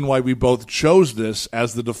reason why we both chose this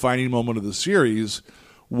as the defining moment of the series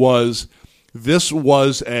was this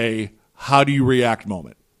was a how do you react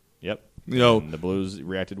moment. Yep. And the Blues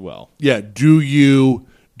reacted well. Yeah. Do you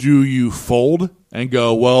fold and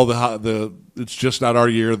go, well, it's just not our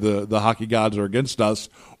year. The hockey gods are against us,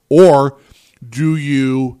 or do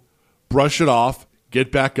you brush it off,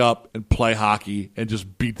 get back up, and play hockey and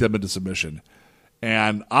just beat them into submission?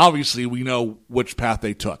 And obviously, we know which path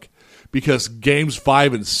they took because games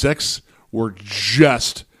 5 and 6 were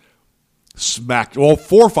just smacked. Well,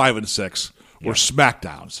 4, 5, and 6 were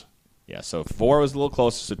smackdowns. Yeah, so 4 was a little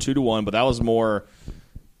closer, so 2-1, but that was more.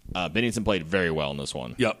 Bennington played very well in this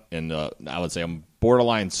one. Yep. And I would say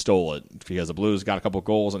borderline stole it because the Blues got a couple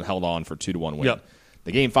goals and held on for 2-1 win. Yep.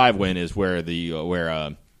 The Game 5 win is where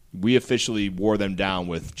we officially wore them down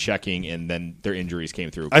with checking, and then their injuries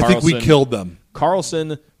came through. I think we killed them.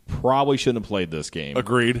 Karlsson probably shouldn't have played this game.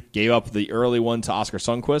 Agreed. Gave up the early one to Oscar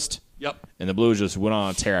Sundqvist. Yep. And the Blues just went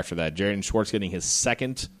on a tear after that. Jaden Schwartz getting his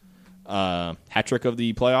second hat trick of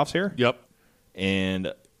the playoffs here. Yep.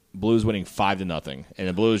 And Blues winning 5-0. And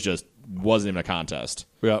the Blues just wasn't even a contest.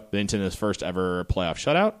 Yep. Bennington, his first ever playoff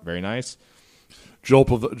shutout. Very nice. Joe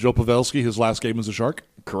Pavelski, his last game as a Shark.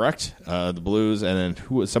 Correct. The Blues, and then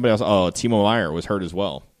who was somebody else? Oh, Timo Meier was hurt as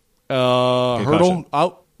well. Hurdle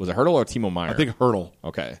out. Was it Hurdle or Timo Meier? I think Hurdle.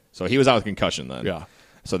 Okay, so he was out with concussion then. Yeah.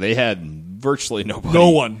 So they had virtually nobody. No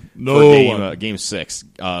one. Game 6.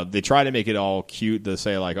 They tried to make it all cute to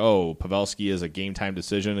say Pavelski is a game time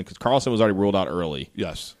decision because Karlsson was already ruled out early.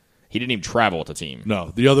 Yes. He didn't even travel with the team.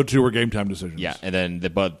 No, the other two were game time decisions. Yeah, and then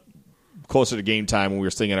but closer to game time when we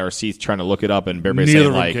were sitting in our seats trying to look it up, and everybody neither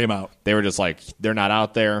saying of them came out. They were just they're not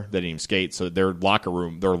out there. They didn't even skate, so their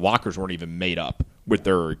lockers weren't even made up with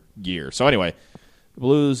their gear. So anyway, the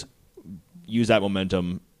Blues used that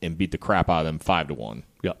momentum and beat the crap out of them 5-1.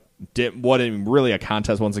 Yep. Wasn't really a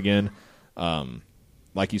contest once again.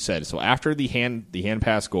 Like you said, so after the hand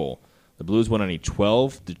pass goal, the Blues went on a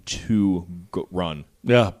 12-2 run.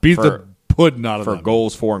 Yeah, beat the pudding out of them. For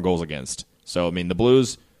goals for and goals against. So, I mean, the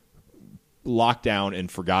Blues locked down and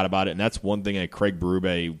forgot about it, and that's one thing that Craig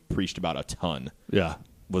Berube preached about a ton. Yeah.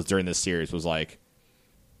 Was during this series, was it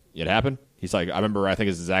happened? He's like, I remember, I think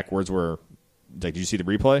his exact words were, did you see the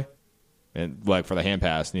replay? And, for the hand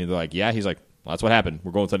pass. And they're like, yeah. He's like, well, that's what happened.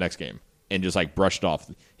 We're going to the next game. And just, brushed off.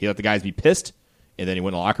 He let the guys be pissed, and then he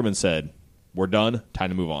went to the locker room and said, we're done. Time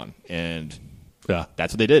to move on. And yeah,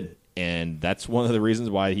 that's what they did. And that's one of the reasons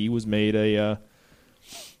why he was made a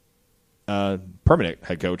permanent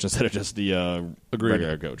head coach instead of just the regular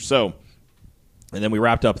head coach. So, and then we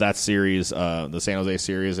wrapped up that series, the San Jose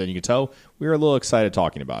series, and you could tell we were a little excited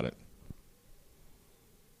talking about it.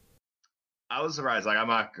 I was surprised. Like, I'm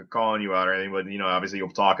not calling you out or anything, but, you know, obviously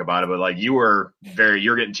you'll talk about it. But, like, you're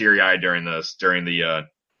getting teary-eyed during the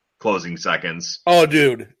closing seconds. Oh,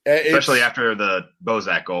 dude. Especially after the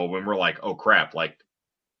Bozak goal when we're like, oh, crap. Like,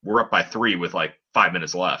 we're up by 3 with, like, 5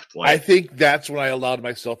 minutes left. Like, I think that's when I allowed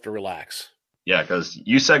myself to relax. Yeah, because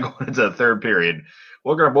you said going into the third period,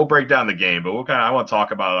 we'll break down the game, but I want to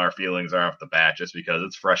talk about our feelings right off the bat just because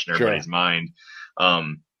it's fresh in everybody's mind.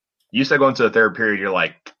 You said going into the third period, you're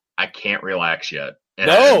like, I can't relax yet. And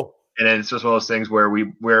then it's just one of those things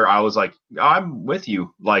where I was like, I'm with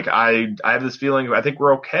you. Like, I have this feeling, I think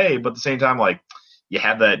we're okay, but at the same time, like, you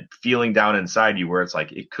have that feeling down inside you where it's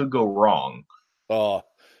like, it could go wrong. And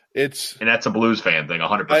that's a Blues fan thing,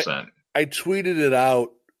 100%. I tweeted it out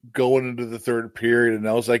going into the third period, and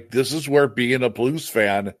I was like, this is where being a Blues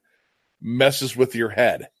fan messes with your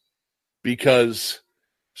head. Because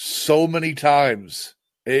so many times,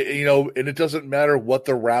 and it doesn't matter what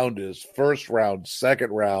the round is, first round,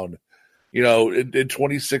 second round, in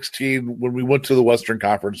 2016, when we went to the Western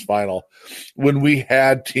Conference Final, when we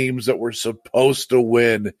had teams that were supposed to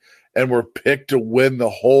win and were picked to win the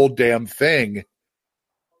whole damn thing,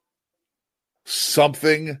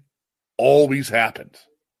 something always happened.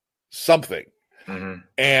 Something. Mm-hmm.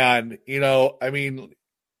 And,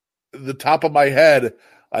 the top of my head,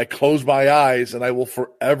 I close my eyes and I will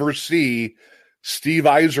forever see Steve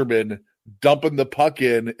Yzerman dumping the puck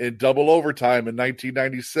in double overtime in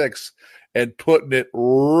 1996 and putting it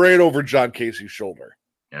right over John Casey's shoulder.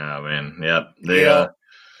 Yeah, man. Yep.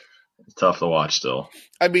 It's tough to watch still.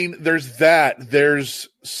 I mean, there's that. There's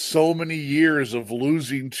so many years of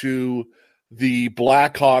losing to the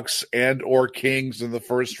Blackhawks and or Kings in the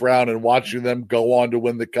first round and watching them go on to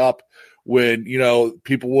win the cup when,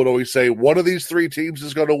 people would always say, one of these three teams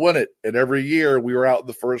is going to win it. And every year we were out in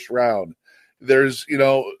the first round. There's,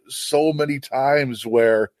 so many times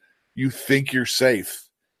where you think you're safe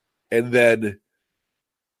and then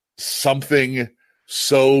something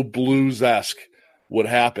so Blues-esque would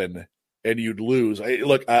happen and you'd lose.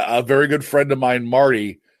 Look, a very good friend of mine,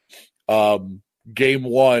 Marty, game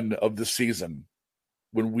 1 of the season,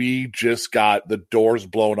 when we just got the doors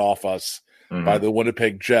blown off us by the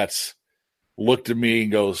Winnipeg Jets, looked at me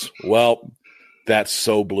and goes, well, that's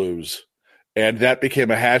so Blues. And that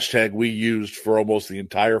became a hashtag we used for almost the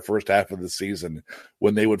entire first half of the season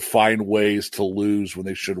when they would find ways to lose when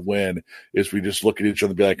they should win, is we just look at each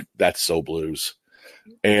other and be like, that's so Blues.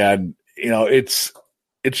 And, it's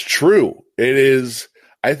true. It is,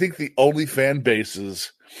 I think, the only fan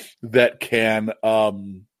bases that can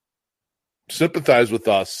sympathize with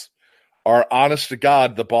us are, honest to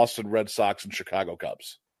God, the Boston Red Sox and Chicago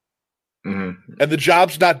Cubs. Mm-hmm. And the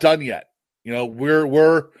job's not done yet.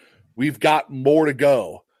 We've got more to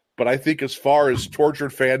go. But I think as far as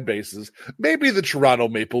tortured fan bases, maybe the Toronto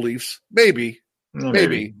Maple Leafs, maybe.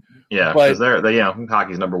 Yeah, because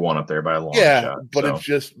hockey's number 1 up there by a long shot. But it's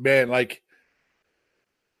just, man, like,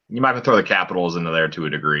 you might have to throw the Capitals into there to a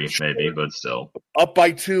degree, maybe, but still. Up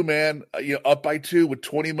by 2, man. Up by 2 with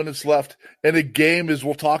 20 minutes left. And a game, as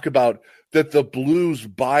we'll talk about, that the Blues,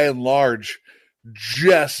 by and large,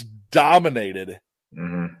 just dominated.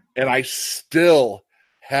 Mm-hmm. And I still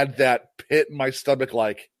had that pit in my stomach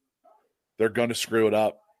like, they're going to screw it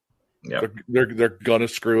up. Yeah, they're going to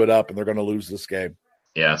screw it up, and they're going to lose this game.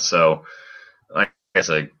 Yeah, so, like I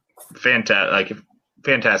said,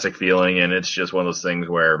 fantastic feeling, and it's just one of those things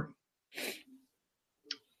where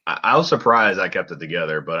I was surprised I kept it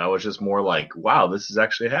together, but I was just more like, wow, this is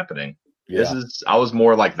actually happening. Yeah. I was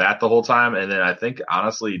more like that the whole time, and then I think,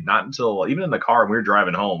 honestly, not until even in the car when we were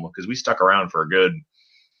driving home, because we stuck around for a good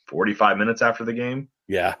 45 minutes after the game.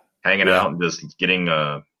 Yeah. Hanging out and just getting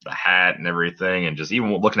the hat and everything, and just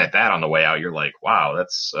even looking at that on the way out, you're like, wow,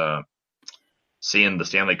 that's seeing the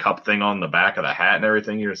Stanley Cup thing on the back of the hat and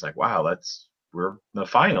everything, you're just like, wow, we're in the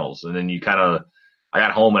finals. And then I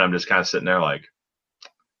got home and I'm just kind of sitting there like,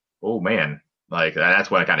 oh man, like that's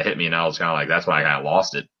when it kind of hit me, and I was kind of like, that's when I kind of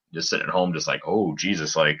lost it, just sitting at home, just like, oh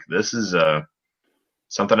Jesus, like this is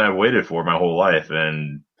something I've waited for my whole life,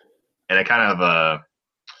 and it kind of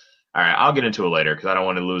all right, I'll get into it later because I don't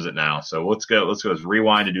want to lose it now. So let's go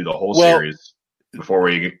rewind and do the whole series before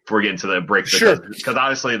we get into the break. Sure. Because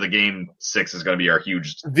obviously the game 6 is going to be our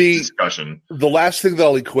huge discussion. The last thing that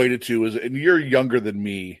I'll equate it to is, and you're younger than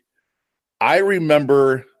me, I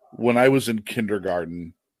remember when I was in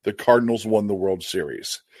kindergarten, the Cardinals won the World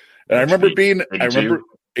Series. And I remember 82?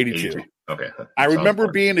 82. Okay. I remember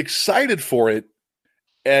being excited for it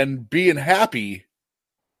and being happy,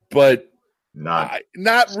 but not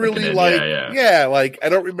really like, like I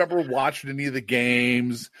don't remember watching any of the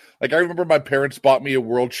games. Like I remember my parents bought me a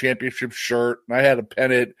world championship shirt and I had a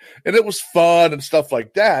pennant and it was fun and stuff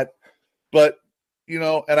like that. But,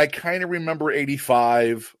 and I kind of remember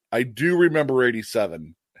 85. I do remember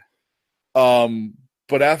 87.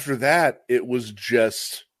 But after that, it was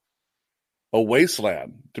just a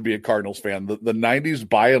wasteland to be a Cardinals fan. The 90s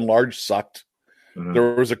by and large sucked. Mm-hmm.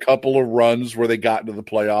 There was a couple of runs where they got into the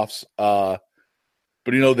playoffs. But,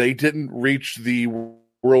 they didn't reach the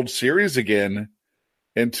World Series again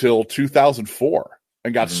until 2004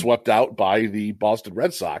 and got swept out by the Boston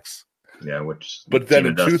Red Sox. Yeah, but then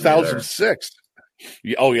in 2006,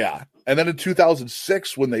 and then in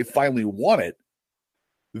 2006 when they finally won it,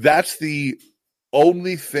 that's the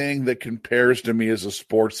only thing that compares to me as a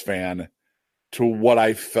sports fan to what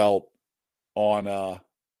I felt on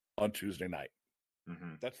Tuesday night.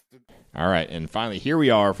 Mm-hmm. All right, and finally, here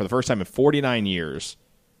we are for the first time in 49 years.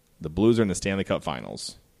 The Blues are in the Stanley Cup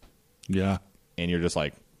Finals. Yeah, and you're just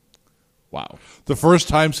like, wow, the first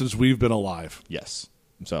time since we've been alive. Yes,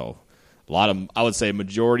 so I would say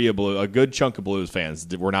a good chunk of Blues fans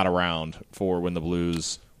were not around for when the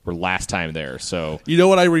Blues were last time there. So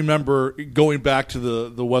what I remember going back to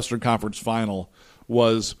the Western Conference Final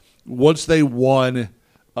was once they won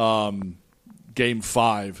Game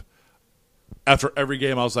 5. After every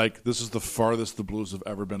game, I was like, "This is the farthest the Blues have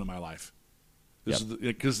ever been in my life." This is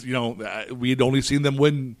because we'd only seen them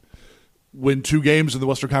win 2 games in the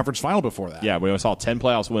Western Conference Final before that. Yeah, we saw 10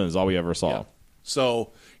 playoffs wins. All we ever saw. Yeah.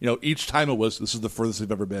 So each time it was, "This is the furthest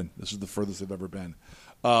they've ever been. This is the furthest they've ever been."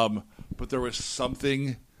 But there was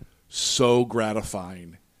something so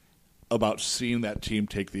gratifying about seeing that team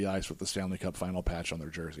take the ice with the Stanley Cup Final patch on their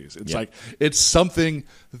jerseys. It's like it's something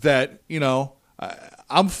that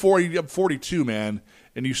I'm 42, man,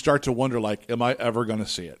 and you start to wonder, like, am I ever going to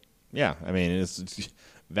see it? Yeah, I mean, it's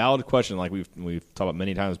a valid question. Like we've talked about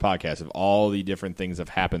many times in this podcast of all the different things that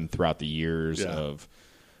have happened throughout the years of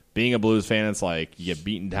being a Blues fan. It's like you get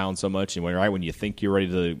beaten down so much, and when you think you're ready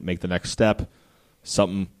to make the next step,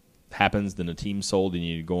 something happens, then the team's sold, and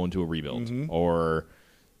you go into a rebuild, or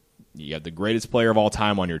you have the greatest player of all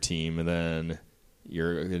time on your team, and then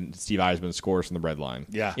Steve Eisman scores from the red line.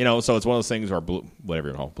 Yeah. So it's one of those things where blue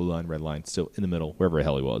line, red line, still in the middle, wherever the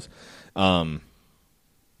hell he was.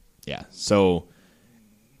 So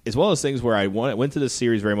it's one of those things where I went to this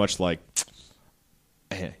series very much like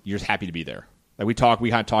you're just happy to be there. Like we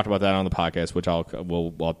had talked about that on the podcast, which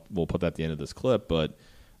we'll put that at the end of this clip, but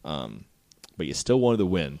you still wanted to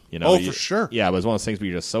win. For sure. Yeah, it was one of those things where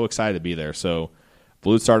you're just so excited to be there. So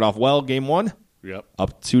Blues started off well, game 1. Yep.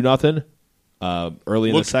 Up 2-0. Early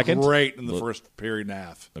in the second. Great in the first period and a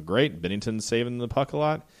half. Great. Bennington saving the puck a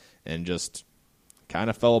lot and just kind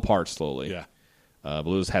of fell apart slowly. Yeah.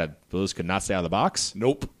 Blues could not stay out of the box.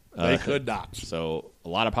 Nope. They could not. So a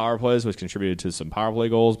lot of power plays, which contributed to some power play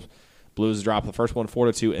goals. Blues dropped the first one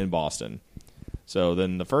 4-2 in Boston. So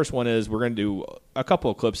then the first one is we're going to do a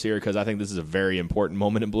couple of clips here because I think this is a very important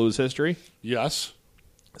moment in Blues history. Yes.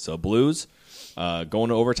 So Blues going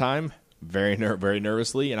to overtime very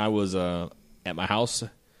nervously, and I was at my house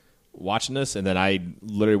watching this, and then I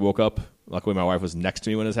literally woke up. Luckily, my wife was next to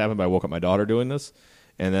me when this happened, but I woke up my daughter doing this.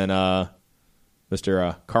 And then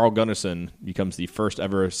Mr. Carl Gunnarsson becomes the first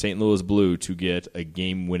ever St. Louis Blue to get a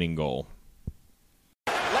game-winning goal.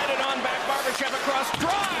 Let it on back, Barbashev across,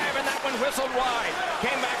 drive, and that one whistled wide.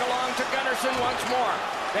 Came back along to Gunnarsson once more.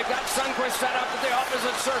 They've got Sundqvist set up at the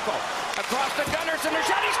opposite circle. Across to Gunnarsson, the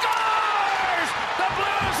shot, he scores! The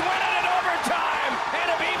Blues win it in overtime and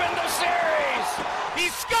have evened the series. He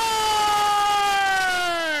scores!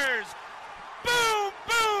 Boom,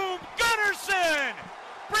 boom, Gunnarsson!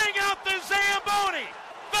 Bring out the Zamboni.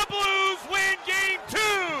 The Blues win game 2.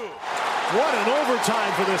 What an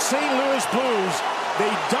overtime for the St. Louis Blues. They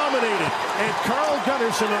dominated, and Carl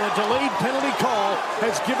Gunnarsson on a delayed penalty call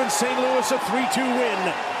has given St. Louis a 3-2 win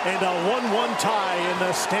and a 1-1 tie in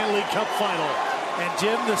the Stanley Cup Final. And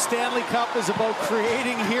Jim, the Stanley Cup is about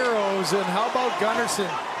creating heroes, and how about Gunnarsson?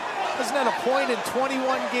 Hasn't had a point in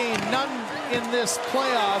 21 games, none in this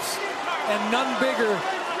playoffs, and none bigger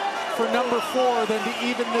for number 4 than to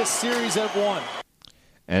even this series at 1.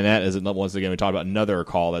 And that is, once again, we talked about another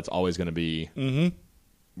call that's always going to be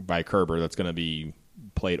by Kerber that's going to be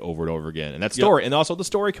played over and over again. And that story, and also the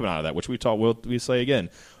story coming out of that, which we say again,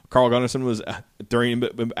 Carl Gunnarsson was,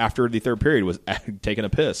 after the third period, was taking a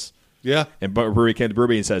piss. Yeah. And Brewery came to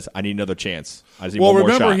Brewery and says, I need another chance. I just need one more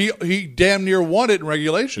remember, shot. he damn near won it in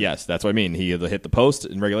regulation. Yes, that's what I mean. He hit the post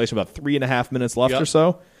in regulation, about 3.5 minutes left or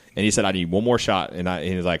so. And he said, I need one more shot. And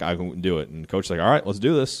he was like, I can do it. And the coach was like, all right, let's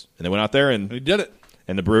do this. And they went out there and he did it.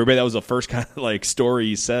 And the Berube, that was the first kind of like story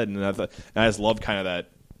he said. And I just loved kind of that,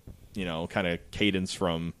 kind of cadence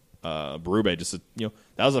from Berube. Just, that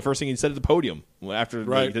was the first thing he said at the podium. After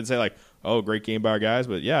he didn't say like, oh, great game by our guys.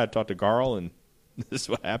 But yeah, I talked to Carl and this is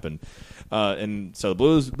what happened. And so the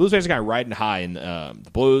Blues fans are kind of riding high in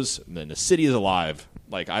the Blues. And then the city is alive.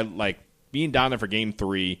 Like I like being down there for Game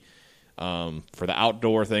 3 for the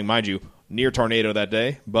outdoor thing. Mind you, near tornado that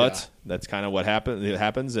day, but that's kind of what happened. It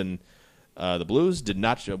happens, and the Blues did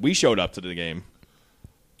not. We showed up to the game.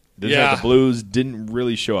 The Blues didn't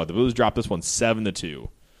really show up. The Blues dropped this one 7-2.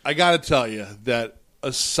 I got to tell you that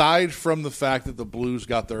aside from the fact that the Blues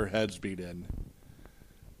got their heads beat in,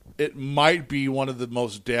 it might be one of the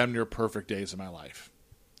most damn near perfect days of my life.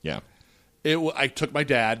 Yeah, I took my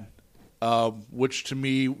dad. Which to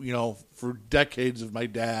me, for decades of my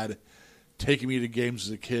dad taking me to games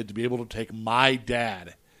as a kid, to be able to take my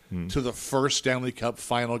dad to the first Stanley Cup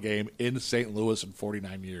final game in St. Louis in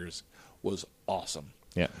 49 years was awesome.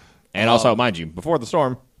 Yeah. And also, mind you, before the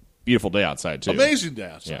storm, beautiful day outside, too. Amazing day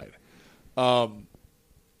outside. Yeah.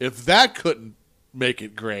 If that couldn't make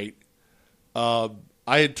it great, I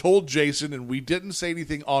had told Jason, and we didn't say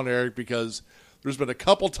anything on air because there's been a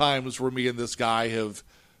couple times where me and this guy have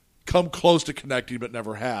come close to connecting but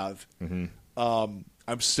never have. Mm-hmm.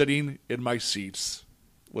 I'm sitting in my seats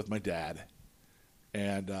with my dad,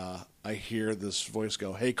 and I hear this voice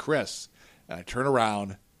go, "Hey, Chris." And I turn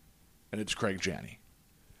around, and it's Craig Janney,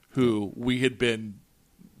 who we had been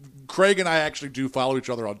 – Craig and I actually do follow each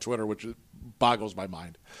other on Twitter, which boggles my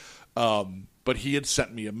mind. But he had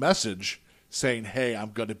sent me a message saying, hey,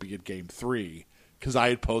 I'm going to be at Game 3, because I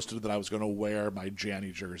had posted that I was going to wear my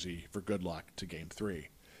Janney jersey for good luck to Game 3.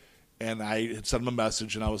 And I had sent him a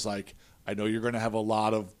message, and I was like, I know you're going to have a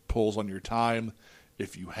lot of pulls on your time.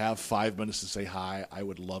 If you have 5 minutes to say hi, I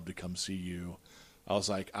would love to come see you. I was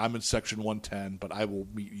like, I'm in Section 110, but I will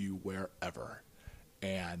meet you wherever.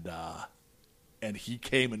 And he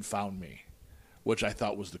came and found me, which I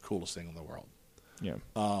thought was the coolest thing in the world. Yeah.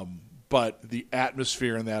 But the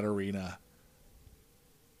atmosphere in that arena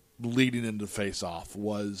leading into face-off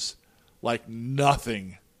was like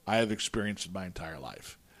nothing I have experienced in my entire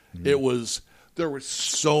life. Mm-hmm. There were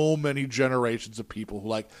so many generations of people who,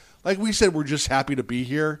 like we said, were just happy to be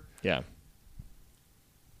here. Yeah.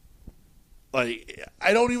 Like,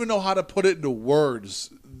 I don't even know how to put it into words.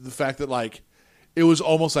 The fact that, like, it was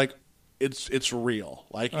almost like it's real.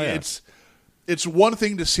 Like, it's one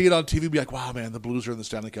thing to see it on TV and be like, wow, man, the Blues are in the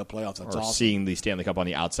Stanley Cup playoffs. That's awesome. Seeing the Stanley Cup on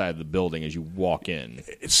the outside of the building as you walk in.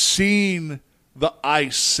 It's seeing the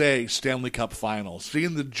ice say Stanley Cup Finals,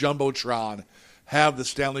 seeing the Jumbotron have the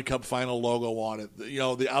Stanley Cup Final logo on it. You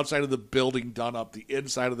know, the outside of the building done up, the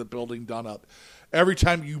inside of the building done up. Every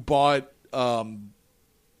time you bought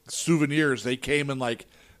souvenirs, they came in like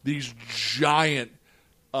these giant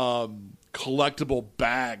collectible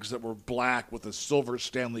bags that were black with a silver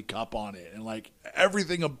Stanley Cup on it. And like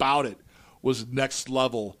everything about it was next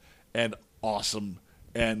level and awesome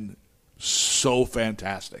and so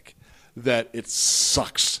fantastic that it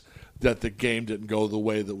sucks that the game didn't go the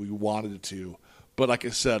way that we wanted it to. But like I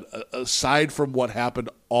said, aside from what happened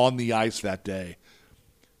on the ice that day,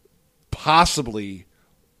 possibly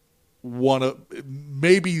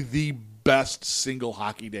maybe the best single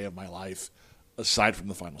hockey day of my life, aside from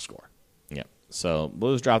the final score. Yeah. So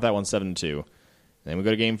Blues dropped that one 7-2. Then we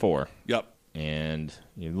go to Game 4. Yep. And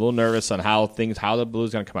you're a little nervous on how the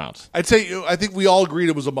Blues going to come out. I think we all agreed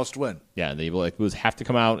it was a must-win. Yeah, the Blues have to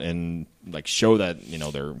come out and like show that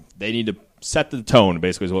they need to set the tone.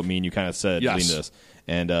 Basically, is what me and you kind of said. Yes. Leading this,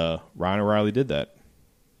 and Ryan O'Reilly did that.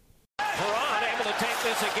 Perron able to take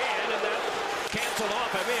this again, and that canceled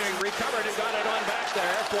off. I mean, he recovered and got it on back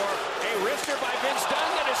there for a wrister by Vince Dunn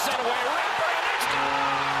that is sent away. Rapper and it's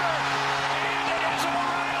score! And it is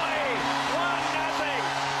O'Reilly. 1-0.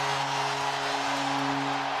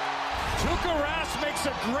 Tuukka Rask makes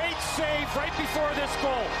a great save right before this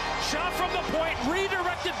goal. Shot from the point,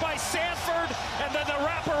 redirected by Sanford, and then the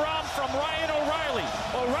wraparound from Ryan O'Reilly.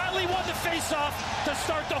 O'Reilly won the faceoff to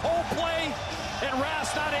start the whole play, and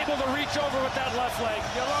Rask not able to reach over with that left leg.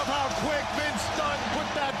 You love how quick Vince Dunn put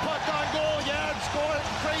that puck on goal. Yeah, it's going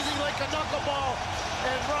crazy like a knuckleball.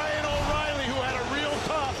 And Ryan O'Reilly, who had a real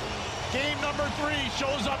tough game number 3,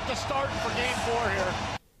 shows up to start for Game 4 here.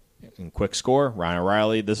 And quick score, Ryan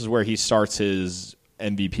O'Reilly. This is where he starts his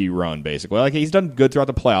MVP run, basically. Like, he's done good throughout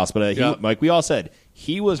the playoffs, but like we all said,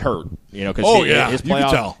 he was hurt. His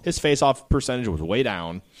playoff, his face-off percentage was way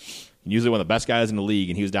down. Usually one of the best guys in the league,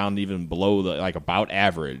 and he was down even below the about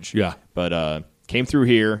average. Yeah, but came through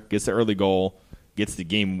here, gets the early goal, gets the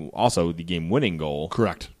game-winning goal.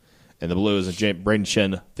 Correct. And the Blues, and Braden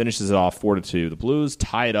Shen finishes it off 4-2. The Blues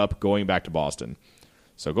tie it up going back to Boston.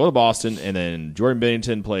 So go to Boston, and then Jordan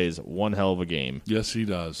Binnington plays one hell of a game. Yes, he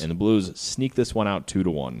does. And the Blues sneak this one out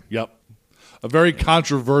 2-1. Yep. A very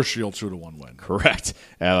controversial 2-1 win. Correct.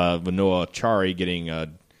 Manoa Chari getting,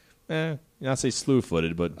 not say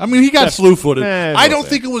slew-footed, but... I mean, he got slew-footed. I don't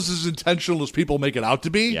think it was as intentional as people make it out to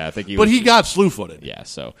be. Yeah, I think he got slew-footed. Yeah,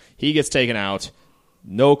 so he gets taken out.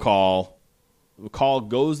 No call. The call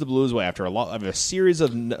goes the Blues' way after a series of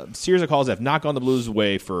calls that have not gone the Blues'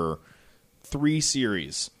 way for 3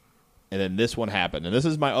 series, and then this one happened. And this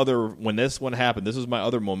is when this one happened. This was my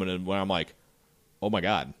other moment when I'm like, oh my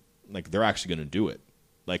god, like they're actually going to do it.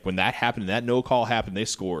 Like when that happened, that no call happened, they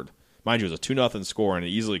scored. Mind you, it was a 2-0 score, and it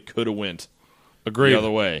easily could have went the other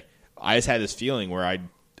way. I just had this feeling where I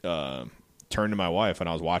turned to my wife when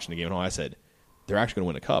I was watching the game, and I said, they're actually going to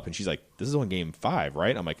win a cup. And she's like, this is on game 5,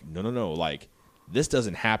 right? I'm like, no, like. This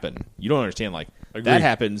doesn't happen. You don't understand. Like that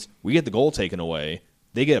happens. We get the goal taken away.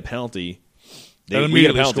 They get a penalty. We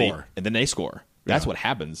get a penalty, score. And then they score. That's what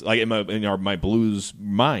happens. Like in my Blues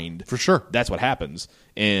mind, for sure. That's what happens,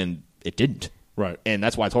 and it didn't. Right. And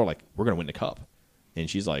that's why I told her like we're gonna win the cup, and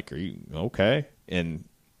she's like, "Are you okay?" And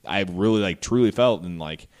I really truly felt and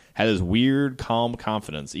had this weird calm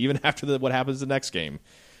confidence even after what happens the next game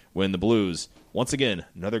when the Blues once again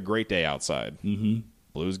another great day outside. Mm-hmm.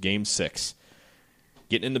 Blues game 6.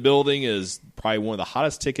 Getting in the building is probably one of the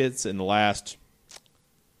hottest tickets in the last,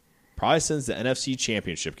 probably since the NFC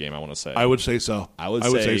Championship game, I want to say. I would say so. I would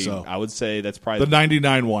say so. I would say that's probably the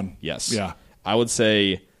 99 one. Yes. Yeah. I would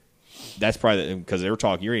say that's probably because they were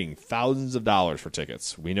talking, you're getting thousands of dollars for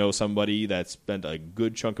tickets. We know somebody that spent a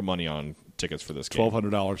good chunk of money on tickets for this game.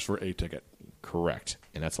 $1,200 for a ticket. Correct.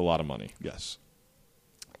 And that's a lot of money. Yes.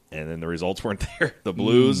 And then the results weren't there. The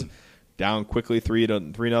Blues down quickly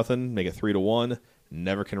 3-0, make it 3-1.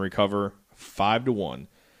 Never can recover, 5-1,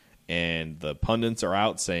 and the pundits are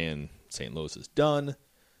out saying St. Louis is done.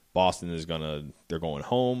 Boston they're going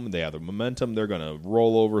home. They have the momentum. They're gonna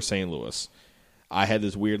roll over St. Louis. I had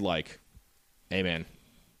this weird hey man,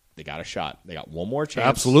 they got a shot. They got one more chance.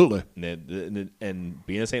 Absolutely. And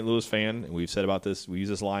being a St. Louis fan, and we've said about this, we use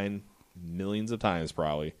this line millions of times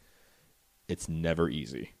probably. It's never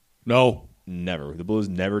easy. No, never. The Blues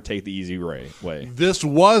never take the easy way. This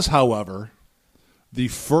was, however, the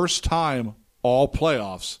first time all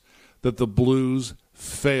playoffs that the Blues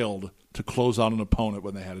failed to close out an opponent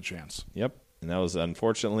when they had a chance. Yep, and that was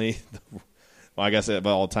unfortunately. Well, I guess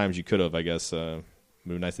about all the times you could have. I guess Moon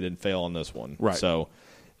Knights didn't fail on this one. Right. So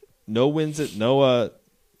no wins at no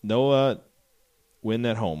win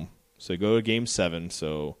at home. So go to Game 7.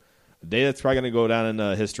 So a day that's probably going to go down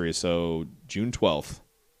in history. So June 12th,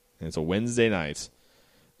 and it's a Wednesday night.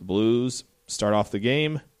 The Blues start off the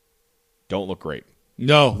game. Don't look great.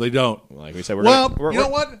 No, they don't. Like we said, you know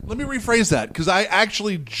what? Let me rephrase that because I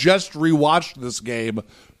actually just rewatched this game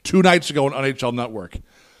 2 nights ago on NHL Network.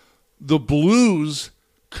 The Blues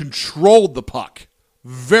controlled the puck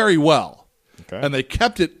very well, and they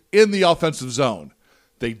kept it in the offensive zone.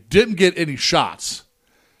 They didn't get any shots,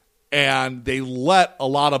 and they let a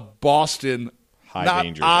lot of Boston,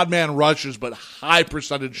 not odd man rushes, but high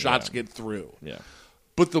percentage shots get through. Yeah.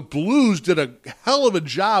 But the Blues did a hell of a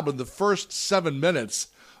job in the first 7 minutes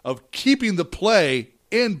of keeping the play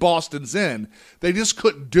in Boston's end. They just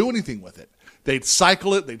couldn't do anything with it. They'd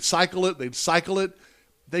cycle it.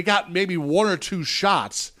 They got maybe 1 or 2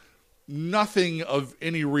 shots, nothing of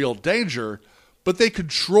any real danger, but they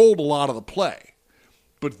controlled a lot of the play.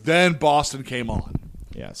 But then Boston came on.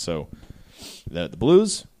 Yeah, so the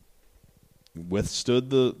Blues withstood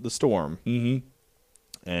the storm. Mm-hmm.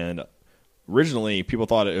 And originally, people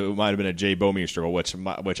thought it might have been a Jay Bouwmeester,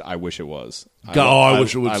 which I wish it was. I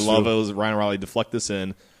wish it was. I love it. Was Ryan O'Reilly deflect this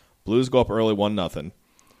in. Blues go up early 1-0.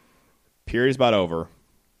 Period's about over.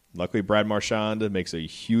 Luckily, Brad Marchand makes a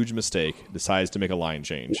huge mistake, decides to make a line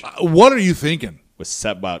change. What are you thinking? With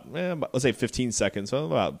set about let's say 15 seconds, so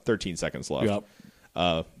about 13 seconds left.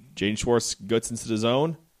 Yep. Jaden Schwartz gets into the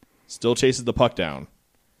zone, still chases the puck down,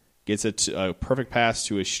 gets a perfect pass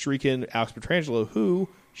to a streaking Alex Pietrangelo, who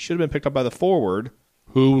should have been picked up by the forward.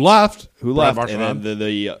 Who left. And then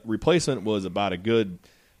the replacement was about a good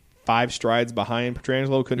 5 strides behind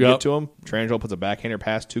Pietrangelo. Couldn't get to him. Pietrangelo puts a backhander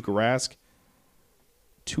pass to Rask.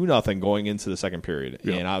 2-0 going into the second period.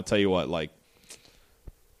 Yep. And I'll tell you what,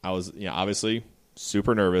 I was obviously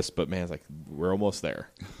super nervous, but man, it's we're almost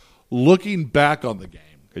there. Looking back on the game.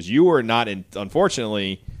 Because you were not in,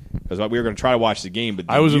 unfortunately, because we were going to try to watch the game, but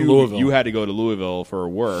I was in Louisville. You had to go to Louisville for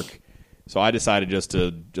work. So I decided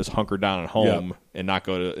just hunker down at home and not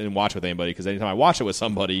go and watch with anybody, because anytime I watch it with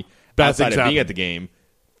somebody outside of being at the game,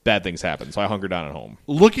 bad things happen. So I hunkered down at home.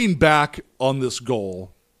 Looking back on this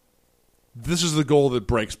goal, this is the goal that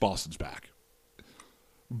breaks Boston's back.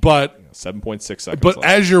 But 7.6 seconds But left.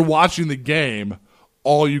 as you're watching the game,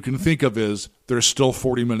 all you can think of is there's still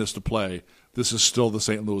 40 minutes to play. This is still the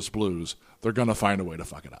St. Louis Blues. They're going to find a way to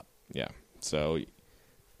fuck it up. Yeah. So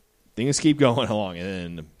things keep going along,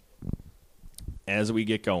 and as we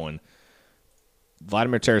get going,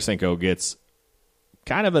 Vladimir Tarasenko gets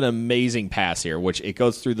kind of an amazing pass here, which it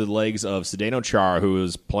goes through the legs of Zdeno Chara, who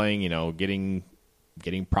is playing, getting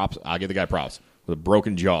props. I'll give the guy props with a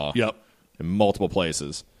broken jaw. Yep. In multiple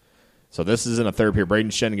places. So this is in a third period. Braden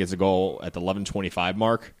Shen gets a goal at the 11:25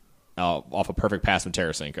 mark off a perfect pass from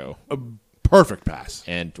Tarasenko. A perfect pass.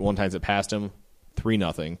 And one time it passed him,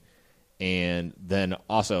 3-0. And then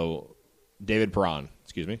also David Perron,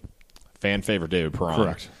 fan favorite David Perron.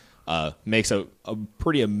 Correct. Makes a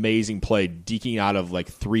pretty amazing play, deking out of like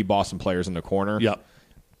 3 Boston players in the corner. Yep.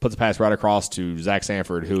 Puts a pass right across to Zach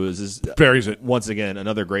Sanford, who is buries it. Once again,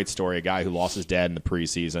 another great story. A guy who lost his dad in the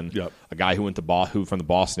preseason. Yep. A guy who who from the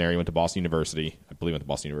Boston area, went to Boston University. I believe went to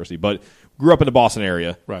Boston University, but grew up in the Boston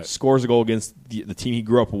area. Right. Scores a goal against the team he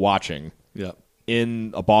grew up watching. Yep.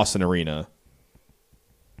 In a Boston arena.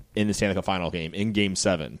 In the Stanley Cup Final game, in Game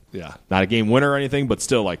 7. Yeah. Not a game winner or anything, but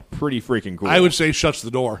still like pretty freaking cool. I would say shuts the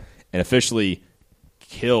door. And officially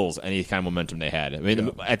kills any kind of momentum they had. I mean,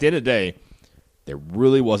 at the end of the day, there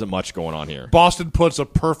really wasn't much going on here. Boston puts a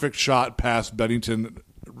perfect shot past Bennington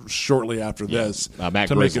shortly after this Matt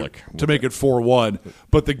to Grzelcyk. make it 4-1,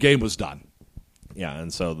 but the game was done. Yeah,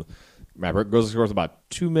 and so Matt Grzelcyk scores about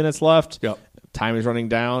 2 minutes left. Yep. Time is running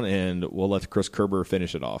down, and we'll let Chris Kerber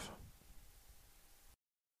finish it off.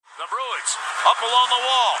 The Bruins up along the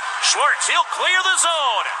wall. Schwartz, he'll clear the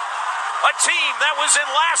zone. A team that was in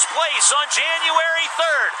last place on January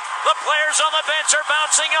 3rd. The players on the bench are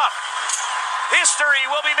bouncing up. History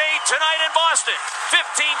will be made tonight in Boston. 15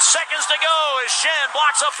 seconds to go as Shen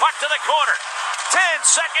blocks a puck to the corner. 10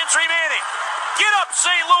 seconds remaining. Get up,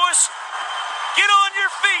 St. Louis. Get on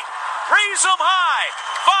your feet. Raise them high.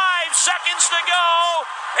 5 seconds to go.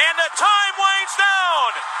 And the time winds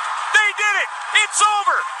down. They did it. It's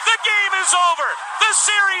over. The game is over. The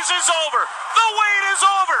series is over. The wait is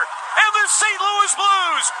over. And the St. Louis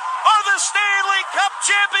Blues are the Stanley Cup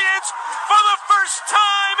champions for the first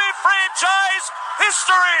time in franchise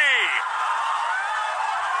history.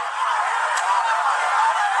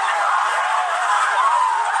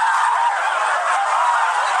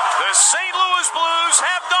 The St. Louis Blues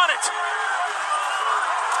have done it.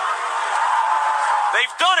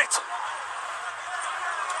 They've done it.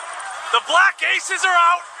 The Black Aces are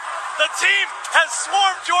out. The team has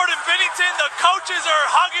swarmed Jordan Binnington. The coaches are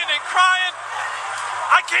hugging and crying.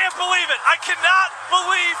 I can't believe it. I cannot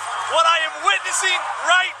believe what I am witnessing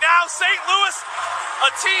right now. St. Louis,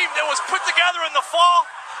 a team that was put together in the fall.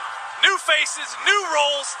 New faces, new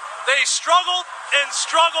roles. They struggled and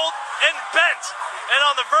bent. And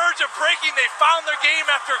on the verge of breaking, they found their game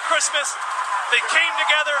after Christmas. They came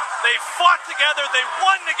together, they fought together, they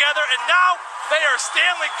won together, and now they are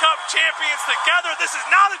Stanley Cup champions together. This is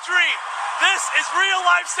not a dream. This is real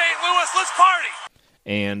life St. Louis. Let's party.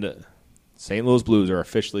 And St. Louis Blues are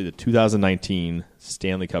officially the 2019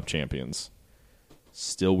 Stanley Cup champions.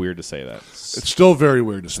 Still weird to say that. It's still very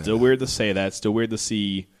weird to say. Still weird to say that. Still weird to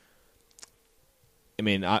see. I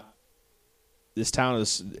mean, this town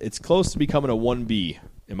it's close to becoming a 1B,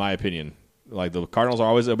 in my opinion. Like the Cardinals are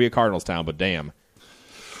always, it'll be a Cardinals town, but damn,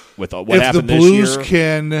 with what happened this year, if the Blues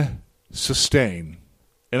can sustain,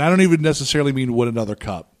 and I don't even necessarily mean win another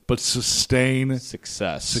cup, but sustain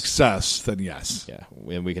success, then yes, yeah,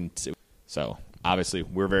 and we can. So obviously,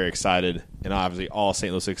 we're very excited, and obviously, all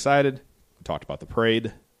St. Louis excited. We talked about the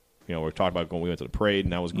parade. We talked about we went to the parade,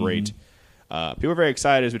 and that was great. Mm-hmm. People are very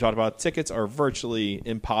excited, as we talked about. Tickets are virtually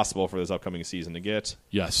impossible for this upcoming season to get.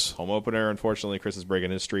 Yes. Home opener, unfortunately, Chris is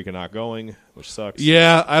breaking his streak and not going, which sucks.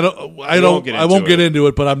 Yeah, I won't get into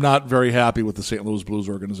it, but I'm not very happy with the St. Louis Blues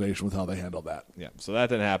organization with how they handled that. Yeah, so that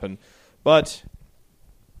didn't happen. But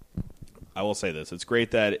I will say this. It's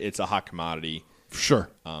great that it's a hot commodity. Sure.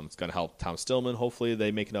 It's going to help Tom Stillman. Hopefully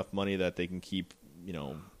they make enough money that they can keep,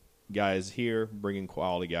 guys here, bring in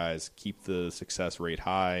quality guys, keep the success rate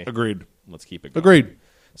high. Agreed. Let's keep it going. Agreed.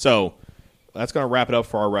 So that's going to wrap it up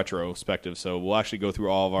for our retrospective. So we'll actually go through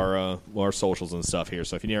all of our socials and stuff here.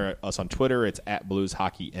 So if you need us on Twitter, it's at Blues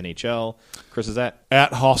Hockey NHL. Chris is at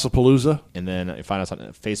Hossapalooza. And then you find us on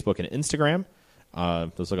Facebook and Instagram.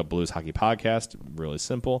 Let's look up Blues Hockey Podcast. Really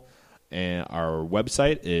simple. And our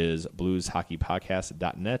website is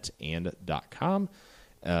blueshockeypodcast.net and .com.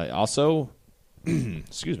 Also,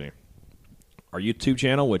 excuse me, our YouTube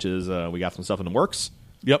channel, which is we got some stuff in the works.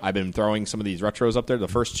 Yep. I've been throwing some of these retros up there. The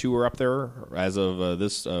first 2 are up there as of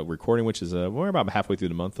this recording, which is we're about halfway through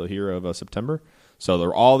the month here of September.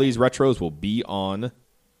 So all these retros will be on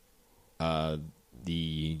the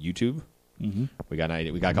YouTube. Mm-hmm. We got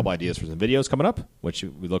a couple ideas for some videos coming up, which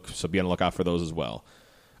so be on the lookout for those as well.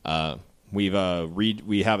 We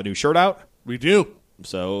have a new shirt out. We do.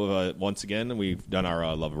 So once again, we've done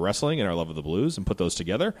our love of wrestling and our love of the blues and put those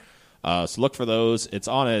together. So look for those. It's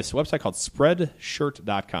on a website called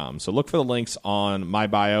spreadshirt.com. So look for the links on my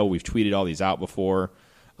bio. We've tweeted all these out before.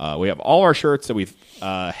 We have all our shirts that we've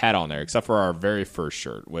had on there, except for our very first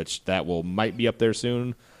shirt, which might be up there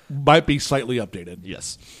soon. Might be slightly updated.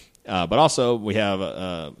 Yes. But also, we have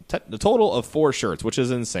the total of 4 shirts, which is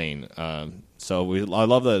insane. So I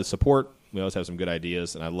love the support. We always have some good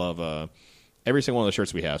ideas, and I love every single one of the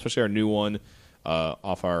shirts we have, especially our new one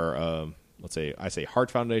off our, I say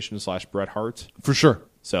Hart Foundation / Bret Hart. For sure.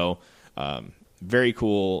 So very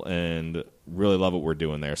cool, and really love what we're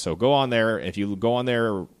doing there. So go on there. If you go on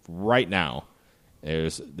there right now,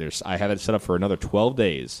 I have it set up for another 12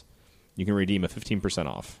 days. You can redeem a 15%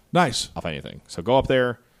 off. Nice. Off anything. So go up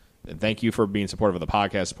there. And thank you for being supportive of the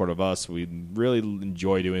podcast, supportive of us. We really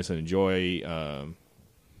enjoy doing this and enjoy,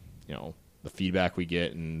 the feedback we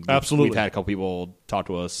get. And absolutely, we've had a couple people talk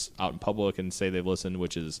to us out in public and say they've listened,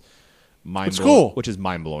 which is cool. Which is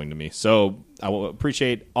mind blowing to me. So I will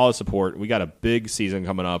appreciate all the support. We got a big season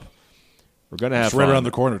coming up. We're gonna have right fun. around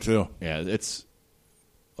the corner too. Yeah,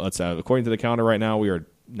 according to the calendar right now, we are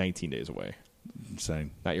 19 days away.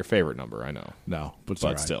 Insane. Not your favorite number, I know. No, but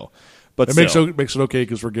still. It makes it okay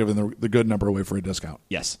because we're giving the good number away for a discount.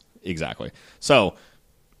 Yes, exactly. So,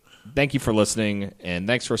 thank you for listening, and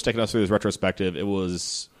thanks for sticking us through this retrospective. It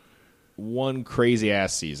was one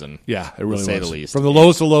crazy-ass season. Yeah, it really was. To say the least. From the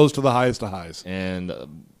lowest of lows to the highest of highs. And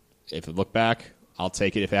if you look back, I'll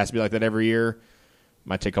take it. If it has to be like that every year,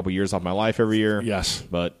 might take a couple years off my life every year. Yes.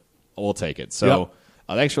 But we'll take it. So,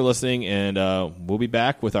 thanks for listening, and we'll be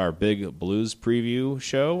back with our big blues preview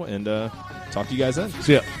show, and talk to you guys then.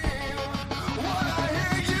 See ya.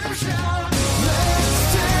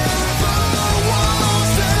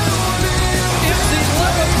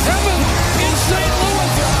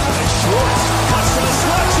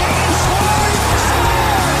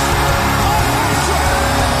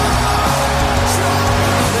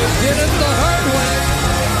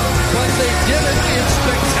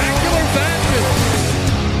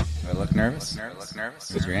 Nervous?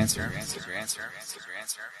 What's your answer?